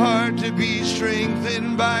my heart to be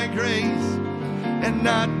strengthened by grace and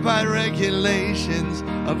not by regulations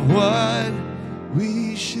of what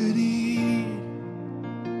we should eat.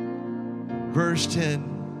 Verse 10.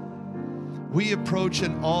 We approach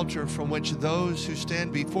an altar from which those who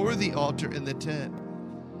stand before the altar in the tent,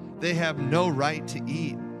 they have no right to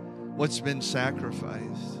eat what's been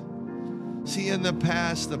sacrificed. See, in the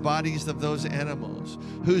past, the bodies of those animals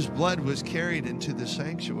whose blood was carried into the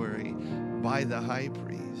sanctuary by the high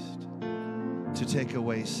priest to take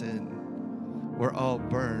away sin were all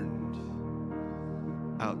burned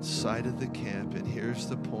outside of the camp. And here's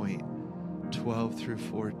the point, 12 through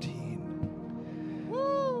 14.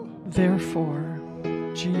 Woo! Therefore,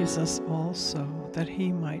 Jesus also, that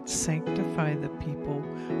he might sanctify the people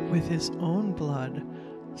with his own blood,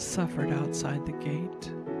 suffered outside the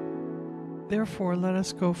gate. Therefore, let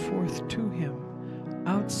us go forth to him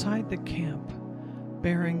outside the camp,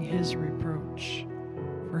 bearing his reproach.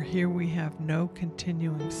 For here we have no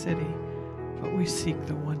continuing city, but we seek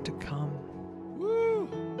the one to come. Woo!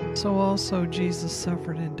 So also Jesus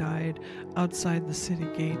suffered and died outside the city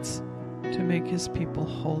gates to make his people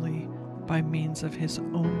holy by means of his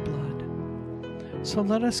own blood. So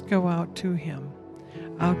let us go out to him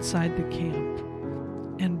outside the camp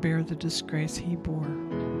and bear the disgrace he bore.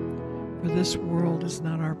 For this world is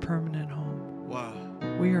not our permanent home. Wow.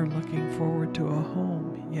 We are looking forward to a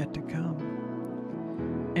home yet to come.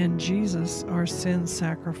 And Jesus, our sin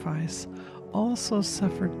sacrifice, also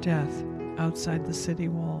suffered death outside the city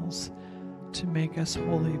walls to make us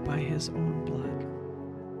holy by his own blood.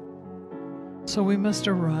 So we must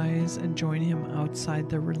arise and join him outside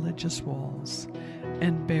the religious walls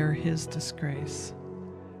and bear his disgrace.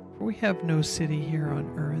 For we have no city here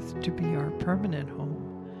on earth to be our permanent home,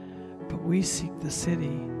 but we seek the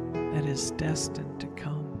city that is destined to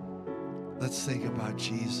come. Let's think about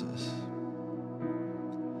Jesus.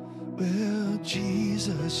 Well,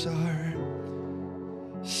 Jesus, our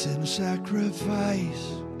sin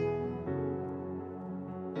sacrifice.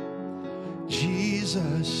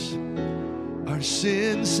 Jesus, our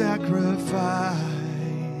sin sacrifice.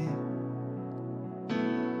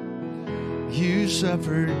 You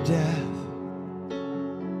suffered death.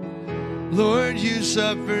 Lord, you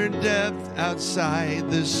suffered death outside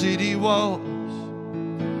the city walls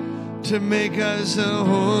to make us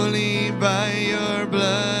holy by your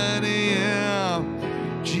blood. Yeah.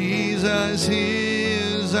 Jesus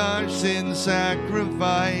is our sin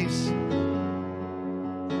sacrifice.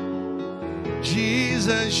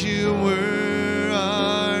 Jesus, you were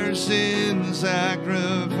our sin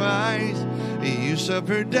sacrifice. You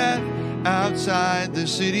suffered death outside the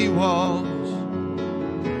city walls.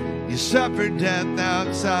 You suffered death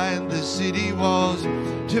outside the city walls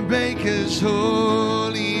to make us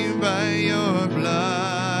holy by your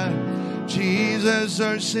blood. Jesus,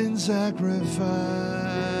 our sin sacrifice.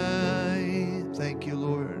 Thank you,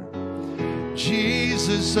 Lord.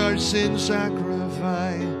 Jesus, our sin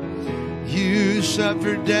sacrifice. You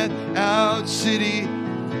suffered death outside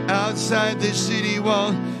the city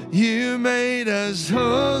walls. You made us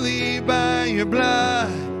holy by your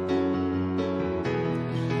blood.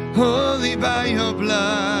 Holy by your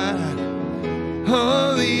blood,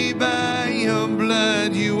 holy by your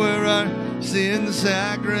blood. You were our sin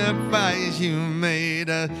sacrifice. You made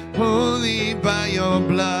us holy by your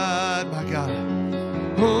blood, my God.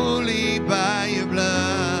 Holy by your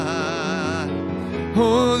blood,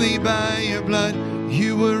 holy by your blood.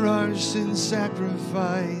 You were our sin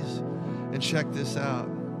sacrifice. And check this out.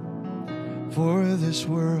 For this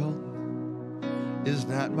world is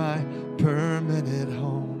not my permanent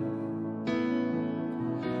home.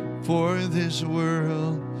 For this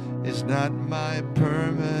world is not my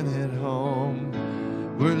permanent home.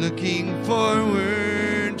 We're looking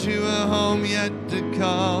forward to a home yet to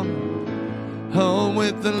come. Home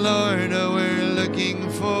with the Lord. Oh, we're looking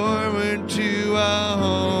forward to a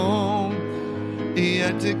home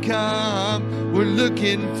yet to come. We're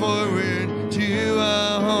looking forward to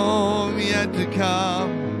a home yet to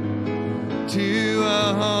come. To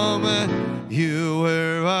a home. You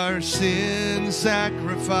were our sin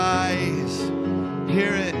sacrifice.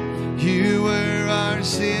 Hear it. You were our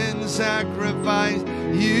sin sacrifice.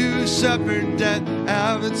 You suffered death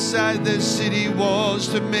outside the city walls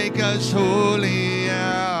to make us holy.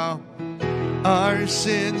 Yeah. Our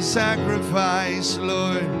sin sacrifice,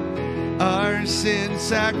 Lord. Our sin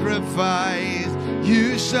sacrifice.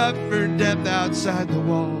 You suffered death outside the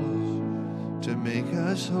walls to make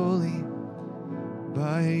us holy.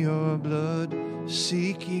 By your blood,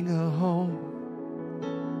 seeking a home,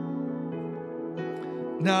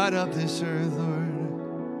 not of this earth, Lord,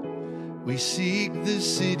 We seek the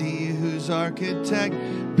city whose architect,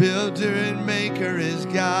 builder, and maker is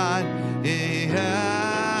God.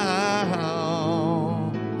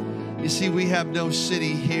 You see, we have no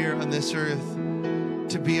city here on this earth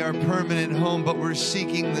to be our permanent home, but we're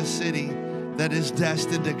seeking the city that is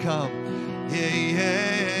destined to come.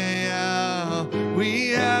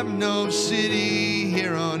 We have no city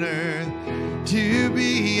here on earth to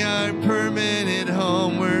be our permanent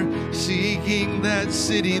home. We're seeking that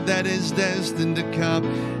city that is destined to come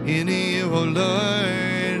in you, oh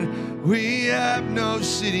Lord. We have no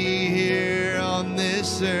city here on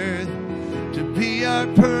this earth to be our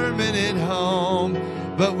permanent home,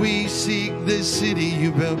 but we seek the city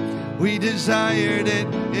you built. We desired it,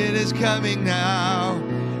 it is coming now.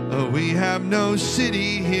 Oh, we have no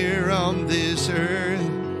city here on this earth,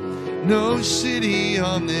 no city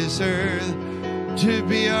on this earth to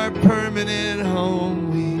be our permanent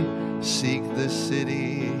home. We seek the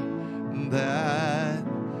city that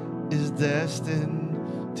is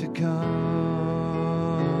destined to come.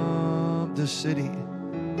 The city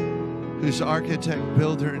whose architect,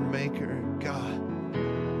 builder, and maker, God.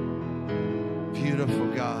 Beautiful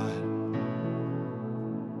God.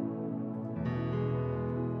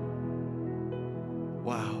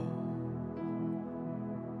 Wow.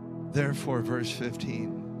 Therefore, verse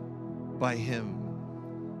 15, by him,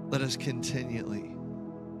 let us continually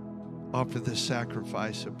offer the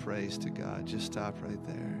sacrifice of praise to God. Just stop right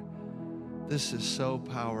there. This is so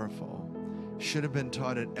powerful. Should have been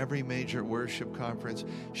taught at every major worship conference.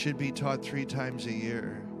 Should be taught 3 times a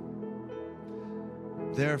year.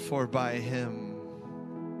 Therefore, by him,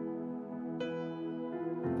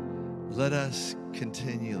 let us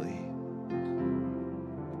continually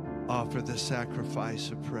offer the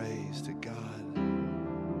sacrifice of praise to God.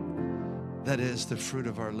 That is the fruit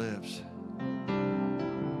of our lips,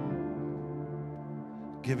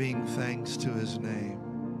 giving thanks to his name.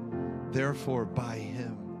 Therefore, by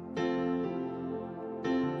him,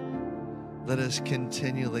 let us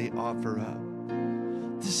continually offer up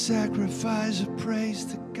the sacrifice of praise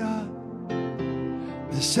to God.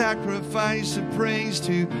 The sacrifice of praise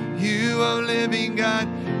to you, O living God.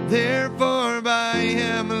 Therefore, by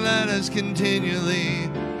him, let us continually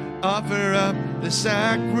offer up the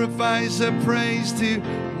sacrifice of praise to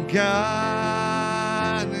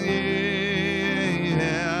God.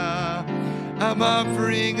 Yeah. I'm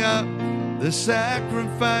offering up the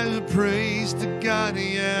sacrifice of praise to God.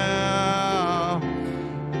 Yeah.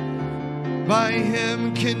 By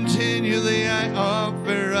him continually I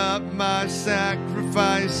offer up my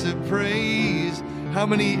sacrifice of praise. How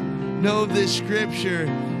many know this scripture?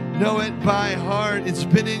 Know it by heart. It's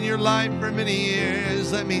been in your life for many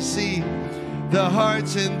years. Let me see the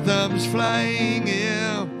hearts and thumbs flying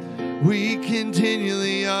in. We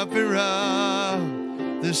continually offer up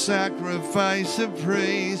the sacrifice of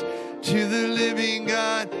praise to the living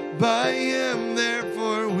God. By him,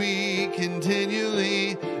 therefore, we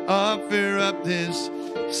continually offer up this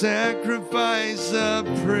sacrifice of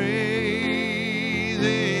praise.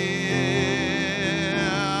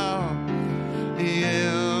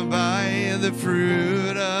 Yeah, by the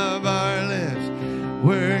fruit of our lips,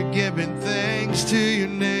 we're giving thanks to your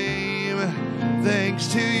name. Thanks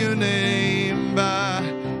to your name. By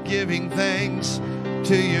giving thanks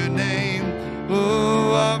to your name.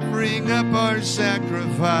 Oh, offering up our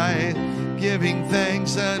sacrifice, giving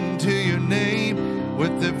thanks unto your name.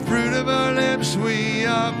 With the fruit of our lips we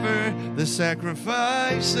offer the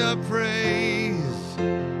sacrifice of praise.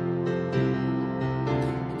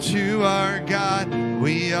 To our God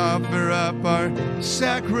we offer up our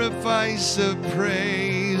sacrifice of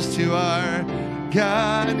praise. To our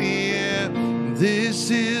God, yeah, this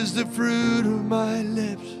is the fruit of my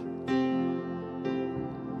lips,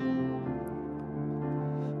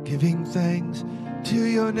 giving thanks to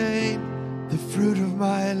your name, the fruit of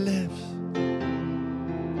my lips.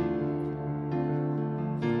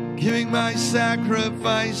 Giving my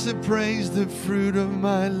sacrifice of praise, the fruit of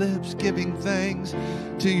my lips, giving thanks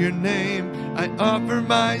to your name. I offer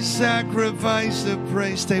my sacrifice of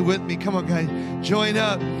praise. Stay with me. Come on, guys. Join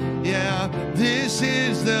up. Yeah, this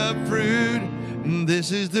is the fruit.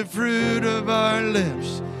 This is the fruit of our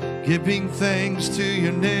lips, giving thanks to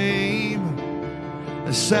your name.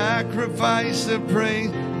 A sacrifice of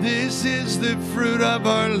praise. This is the fruit of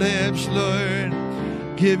our lips, Lord,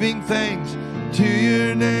 giving thanks to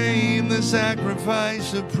your name, the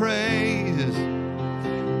sacrifice of praise,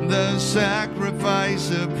 the sacrifice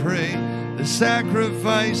of praise, the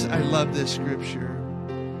sacrifice. I love this scripture.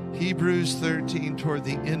 Hebrews 13, toward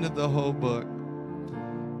the end of the whole book.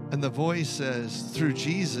 And the voice says, through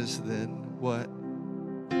Jesus then, what?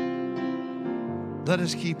 Let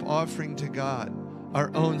us keep offering to God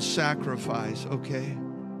our own sacrifice, okay?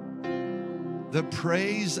 The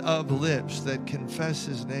praise of lips that confess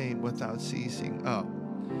his name without ceasing. Oh,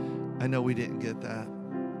 I know we didn't get that.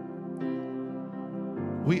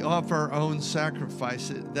 We offer our own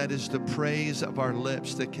sacrifice. That is the praise of our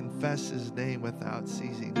lips that confess his name without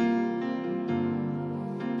ceasing.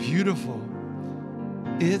 Beautiful.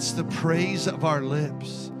 It's the praise of our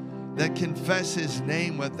lips that confess his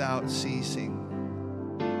name without ceasing.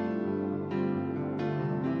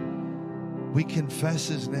 We confess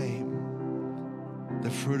his name, the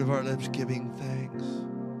fruit of our lips giving thanks.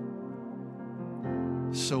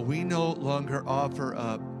 So we no longer offer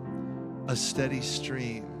up a steady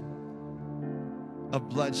stream of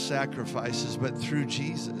blood sacrifices, but through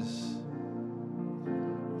Jesus,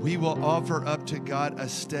 we will offer up to God a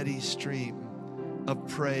steady stream of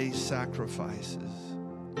praise sacrifices.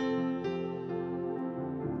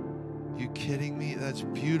 You kidding me? That's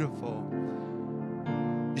beautiful.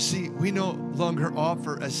 You see, we no longer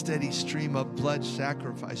offer a steady stream of blood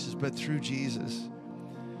sacrifices, but through Jesus.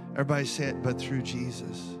 Everybody say it, but through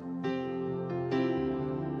Jesus.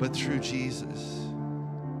 But through Jesus.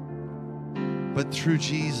 But through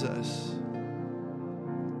Jesus.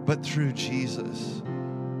 But through Jesus.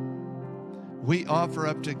 We offer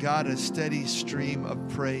up to God a steady stream of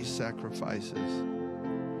praise sacrifices.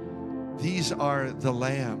 These are the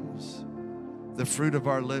lambs, the fruit of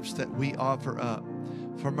our lips that we offer up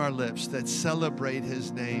from our lips that celebrate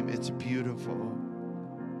his name. It's beautiful.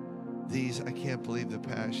 These, I can't believe the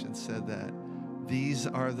Passion said that. These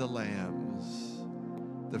are the lambs,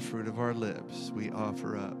 the fruit of our lips we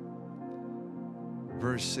offer up.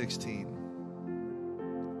 Verse 16.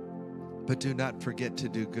 But do not forget to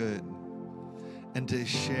do good and to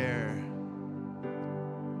share.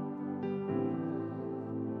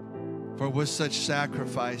 For with such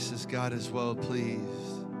sacrifices, God is well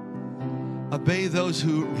pleased. Obey those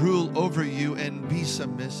who rule over you and be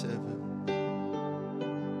submissive,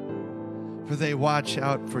 for they watch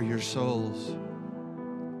out for your souls.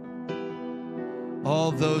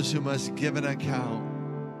 All those who must give an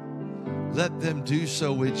account, let them do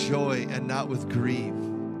so with joy and not with grief,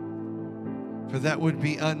 for that would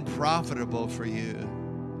be unprofitable for you.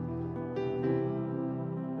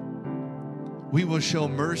 We will show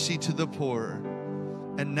mercy to the poor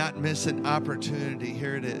and not miss an opportunity.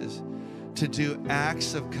 Here it is. To do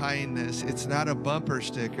acts of kindness. It's not a bumper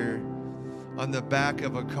sticker on the back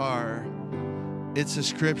of a car. It's a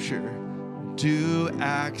scripture. Do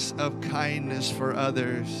acts of kindness for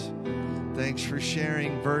others. Thanks for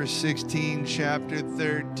sharing. Verse 16, chapter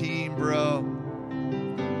 13, bro.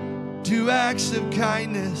 Do acts of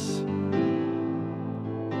kindness.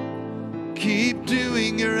 Keep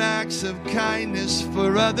doing your acts of kindness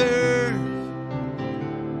for others.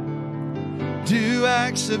 Do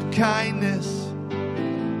acts of kindness.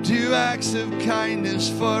 Do acts of kindness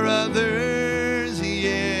for others.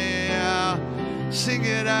 Yeah. Sing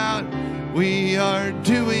it out. We are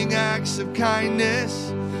doing acts of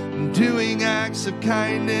kindness. Doing acts of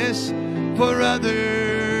kindness for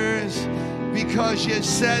others. Because you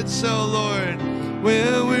said so, Lord.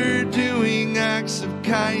 Well, we're doing acts of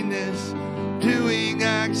kindness. Doing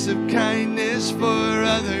acts of kindness for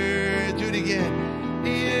others. Do it again.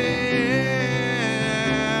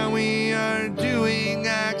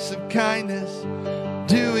 Kindness,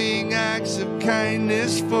 doing acts of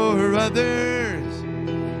kindness for others.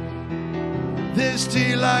 This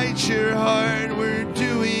delights your heart. We're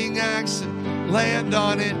doing acts. Land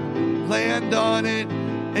on it,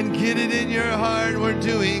 and get it in your heart. We're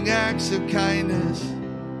doing acts of kindness.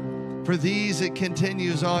 For these, it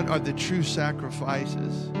continues on, are the true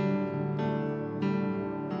sacrifices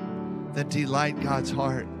that delight God's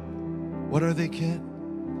heart. What are they, kid?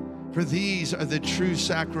 For these are the true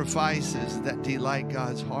sacrifices that delight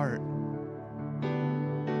God's heart.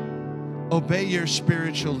 Obey your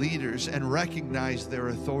spiritual leaders and recognize their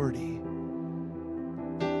authority.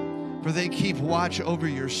 For they keep watch over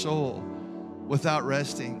your soul without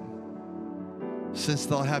resting, since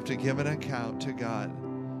they'll have to give an account to God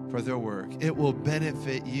for their work. It will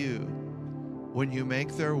benefit you when you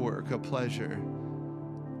make their work a pleasure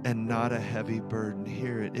and not a heavy burden.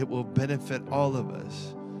 Hear it. It will benefit all of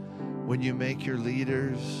us when you make your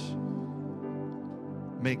leaders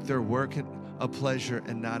make their work a pleasure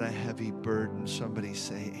and not a heavy burden. Somebody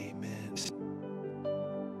say amen.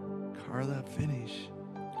 Carla, finish.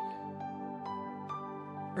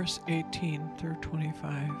 Verse 18 through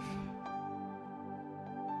 25.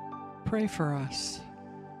 Pray for us.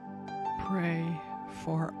 Pray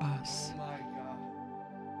for us. My God.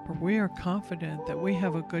 For we are confident that we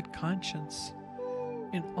have a good conscience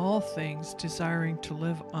in all things desiring to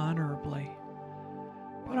live honorably.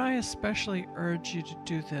 But I especially urge you to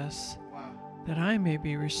do this, that I may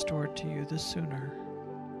be restored to you the sooner.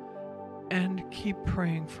 And keep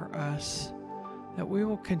praying for us, that we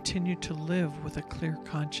will continue to live with a clear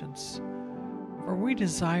conscience, for we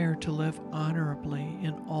desire to live honorably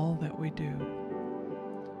in all that we do.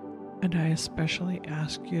 And I especially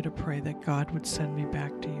ask you to pray that God would send me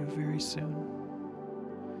back to you very soon.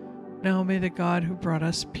 Now may the God who brought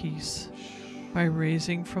us peace by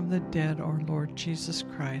raising from the dead our Lord Jesus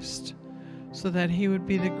Christ, so that he would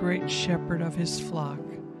be the great shepherd of his flock,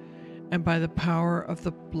 and by the power of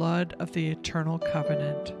the blood of the eternal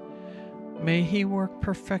covenant, may he work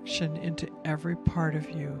perfection into every part of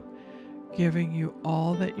you, giving you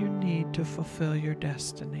all that you need to fulfill your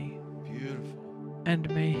destiny. Beautiful. And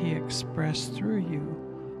may he express through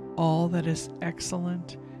you all that is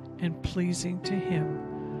excellent and pleasing to him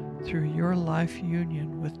through your life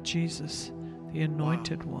union with Jesus, the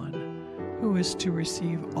Anointed One, who is to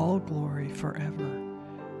receive all glory forever.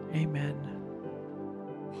 Amen.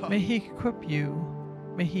 May he equip you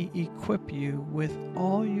with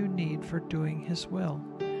all you need for doing his will.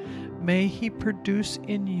 May he produce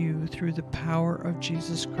in you, through the power of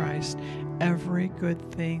Jesus Christ, every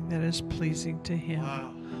good thing that is pleasing to him.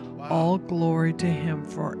 Wow. All glory to him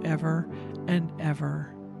forever and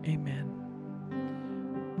ever. Amen.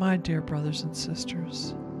 My dear brothers and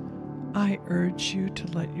sisters, I urge you to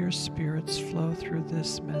let your spirits flow through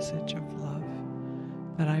this message of love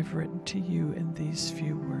that I've written to you in these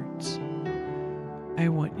few words. I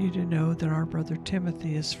want you to know that our brother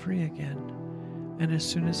Timothy is free again, and as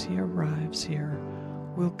soon as he arrives here,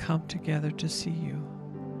 we'll come together to see you.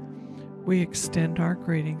 We extend our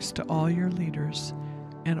greetings to all your leaders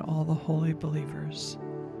and all the holy believers.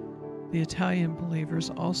 The Italian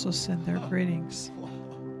believers also send their greetings.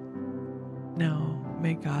 Now,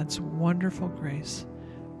 may God's wonderful grace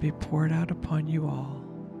be poured out upon you all.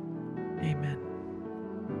 Amen.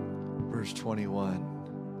 Verse 21.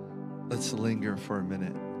 Let's linger for a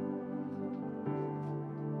minute.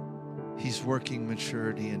 He's working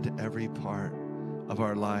maturity into every part of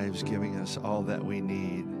our lives, giving us all that we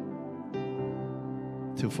need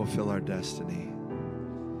to fulfill our destiny.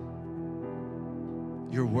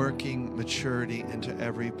 You're working maturity into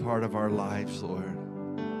every part of our lives, Lord,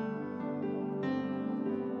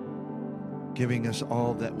 giving us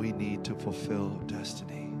all that we need to fulfill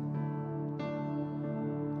destiny.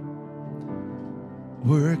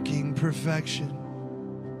 Working perfection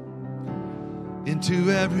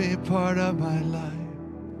into every part of my life.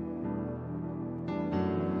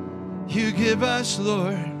 You give us,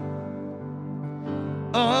 Lord,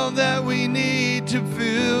 all that we need to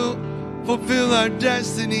fulfill our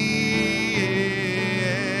destiny.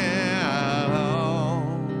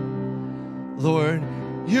 Lord,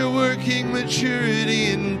 you're working maturity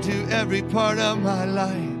into every part of my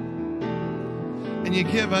life. And you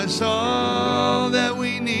give us all that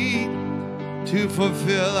we need to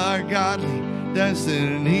fulfill our godly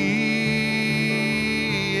destiny.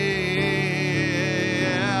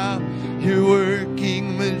 You're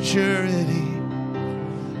working maturity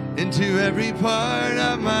into every part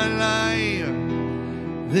of my life.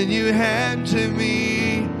 Then you hand to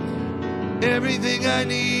me everything I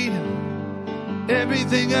need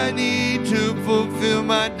to fulfill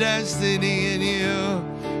my destiny in you.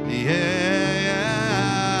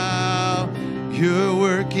 You're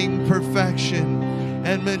working perfection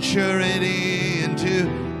and maturity into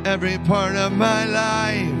every part of my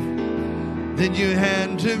life. Then you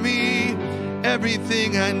hand to me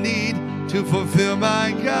everything I need to fulfill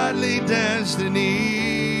my godly destiny.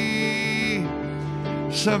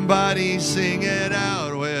 Somebody sing it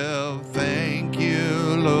out. Well, thank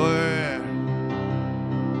you, Lord.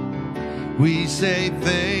 We say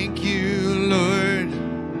thank you, Lord.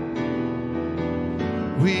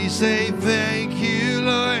 We say thank you,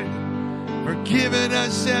 Lord, for giving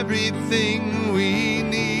us everything we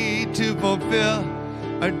need to fulfill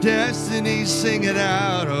our destiny. Sing it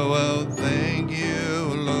out. Oh, well, thank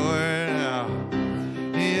you, Lord.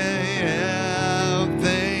 Yeah,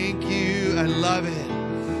 thank you. I love it.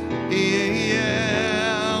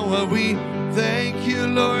 Yeah, well, we thank you,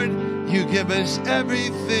 Lord. You give us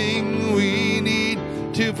everything we need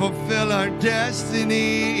to fulfill our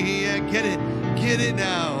destiny. Yeah, get it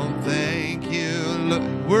now. Thank you,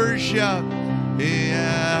 Lord. Worship.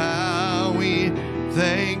 Yeah, we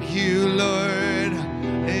thank you, Lord.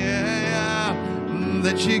 Yeah,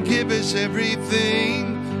 that you give us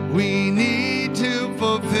everything we need to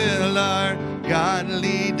fulfill our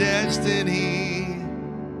godly destiny.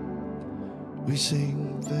 We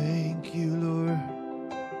sing, thank you, Lord.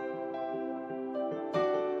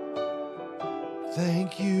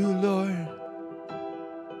 Thank you, Lord,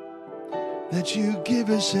 that you give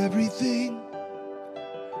us everything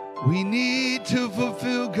we need to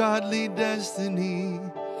fulfill godly destiny.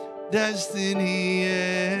 Destiny,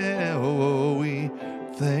 yeah. Oh, we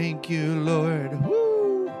thank you, Lord.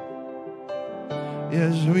 Woo.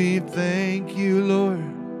 Yes, we thank you, Lord.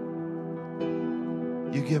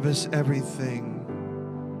 You give us everything.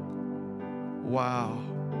 Wow.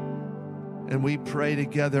 And we pray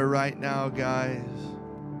together right now, guys.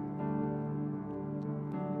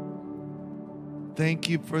 Thank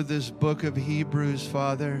you for this book of Hebrews,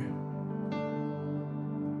 Father.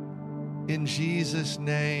 In Jesus'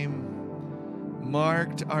 name,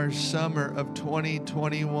 marked our summer of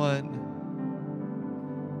 2021.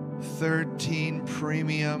 13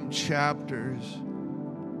 premium chapters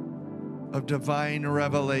of divine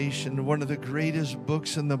revelation, one of the greatest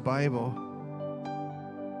books in the Bible.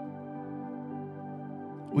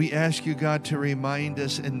 We ask you, God, to remind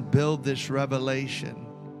us and build this revelation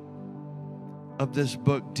of this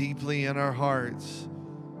book deeply in our hearts,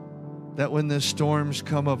 that when the storms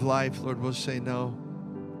come of life, Lord, we'll say, no,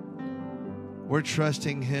 we're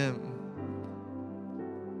trusting him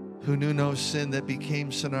who knew no sin, that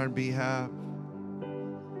became sin on our behalf.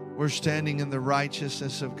 We're standing in the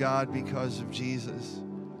righteousness of God because of Jesus.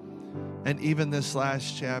 And even this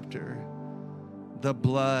last chapter, the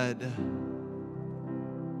blood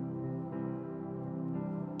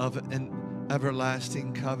of an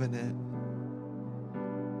everlasting covenant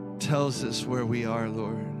tells us where we are,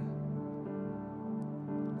 Lord.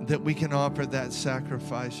 That we can offer that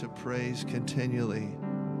sacrifice of praise continually.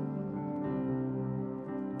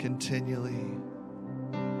 Continually.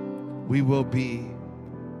 We will be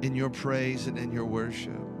in your praise and in your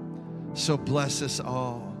worship. So bless us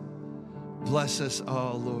all. Bless us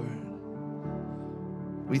all, Lord.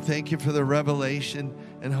 We thank you for the revelation,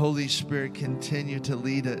 and Holy Spirit, continue to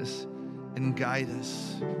lead us and guide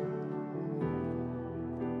us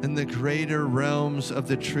in the greater realms of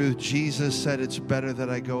the truth. Jesus said, it's better that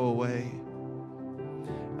I go away.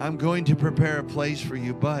 I'm going to prepare a place for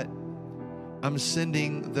you, but I'm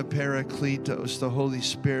sending the Parakletos, the Holy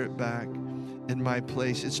Spirit, back in my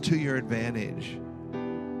place. It's to your advantage.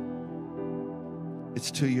 It's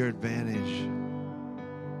to your advantage.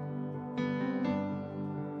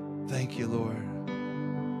 Thank you, Lord.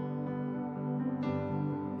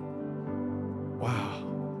 Wow.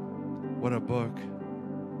 What a book.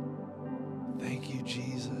 Thank you,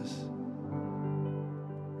 Jesus.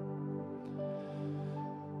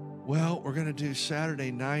 Well, we're going to do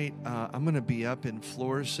Saturday night. I'm going to be up in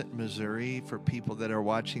Florissant, Missouri, for people that are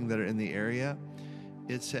watching that are in the area.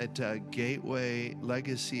 It's at Gateway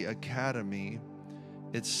Legacy Academy.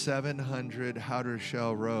 It's 700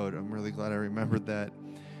 Howdershell Road. I'm really glad I remembered that.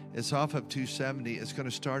 It's off of 270. It's going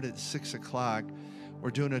to start at 6 o'clock.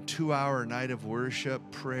 We're doing a 2-hour night of worship,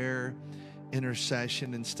 prayer,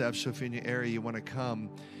 intercession, and stuff. So if you're in your area, you want to come.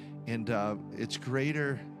 And it's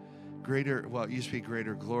greater, well, it used to be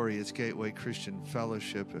Greater Glory. It's Gateway Christian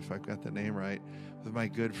Fellowship, if I've got the name right, with my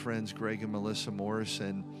good friends Greg and Melissa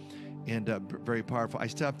Morrison. And very powerful. I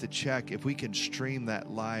still have to check if we can stream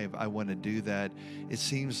that live. I want to do that. It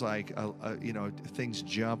seems like things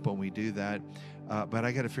jump when we do that, but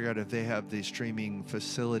I got to figure out if they have the streaming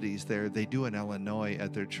facilities there. They do in Illinois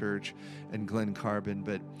at their church in Glen Carbon.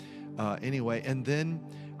 But anyway, and then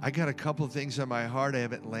I got a couple of things on my heart. I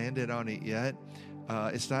haven't landed on it yet.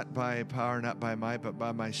 It's not by power, not by might, but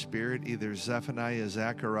by my spirit. Either Zephaniah,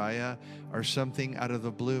 Zechariah, or something out of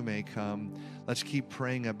the blue may come. Let's keep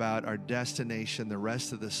praying about our destination the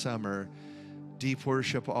rest of the summer. Deep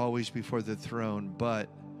worship always before the throne, but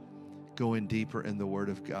going deeper in the Word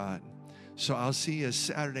of God. So I'll see you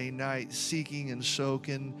Saturday night, seeking and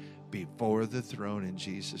soaking before the throne in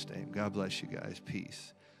Jesus' name. God bless you guys.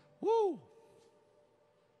 Peace. Woo!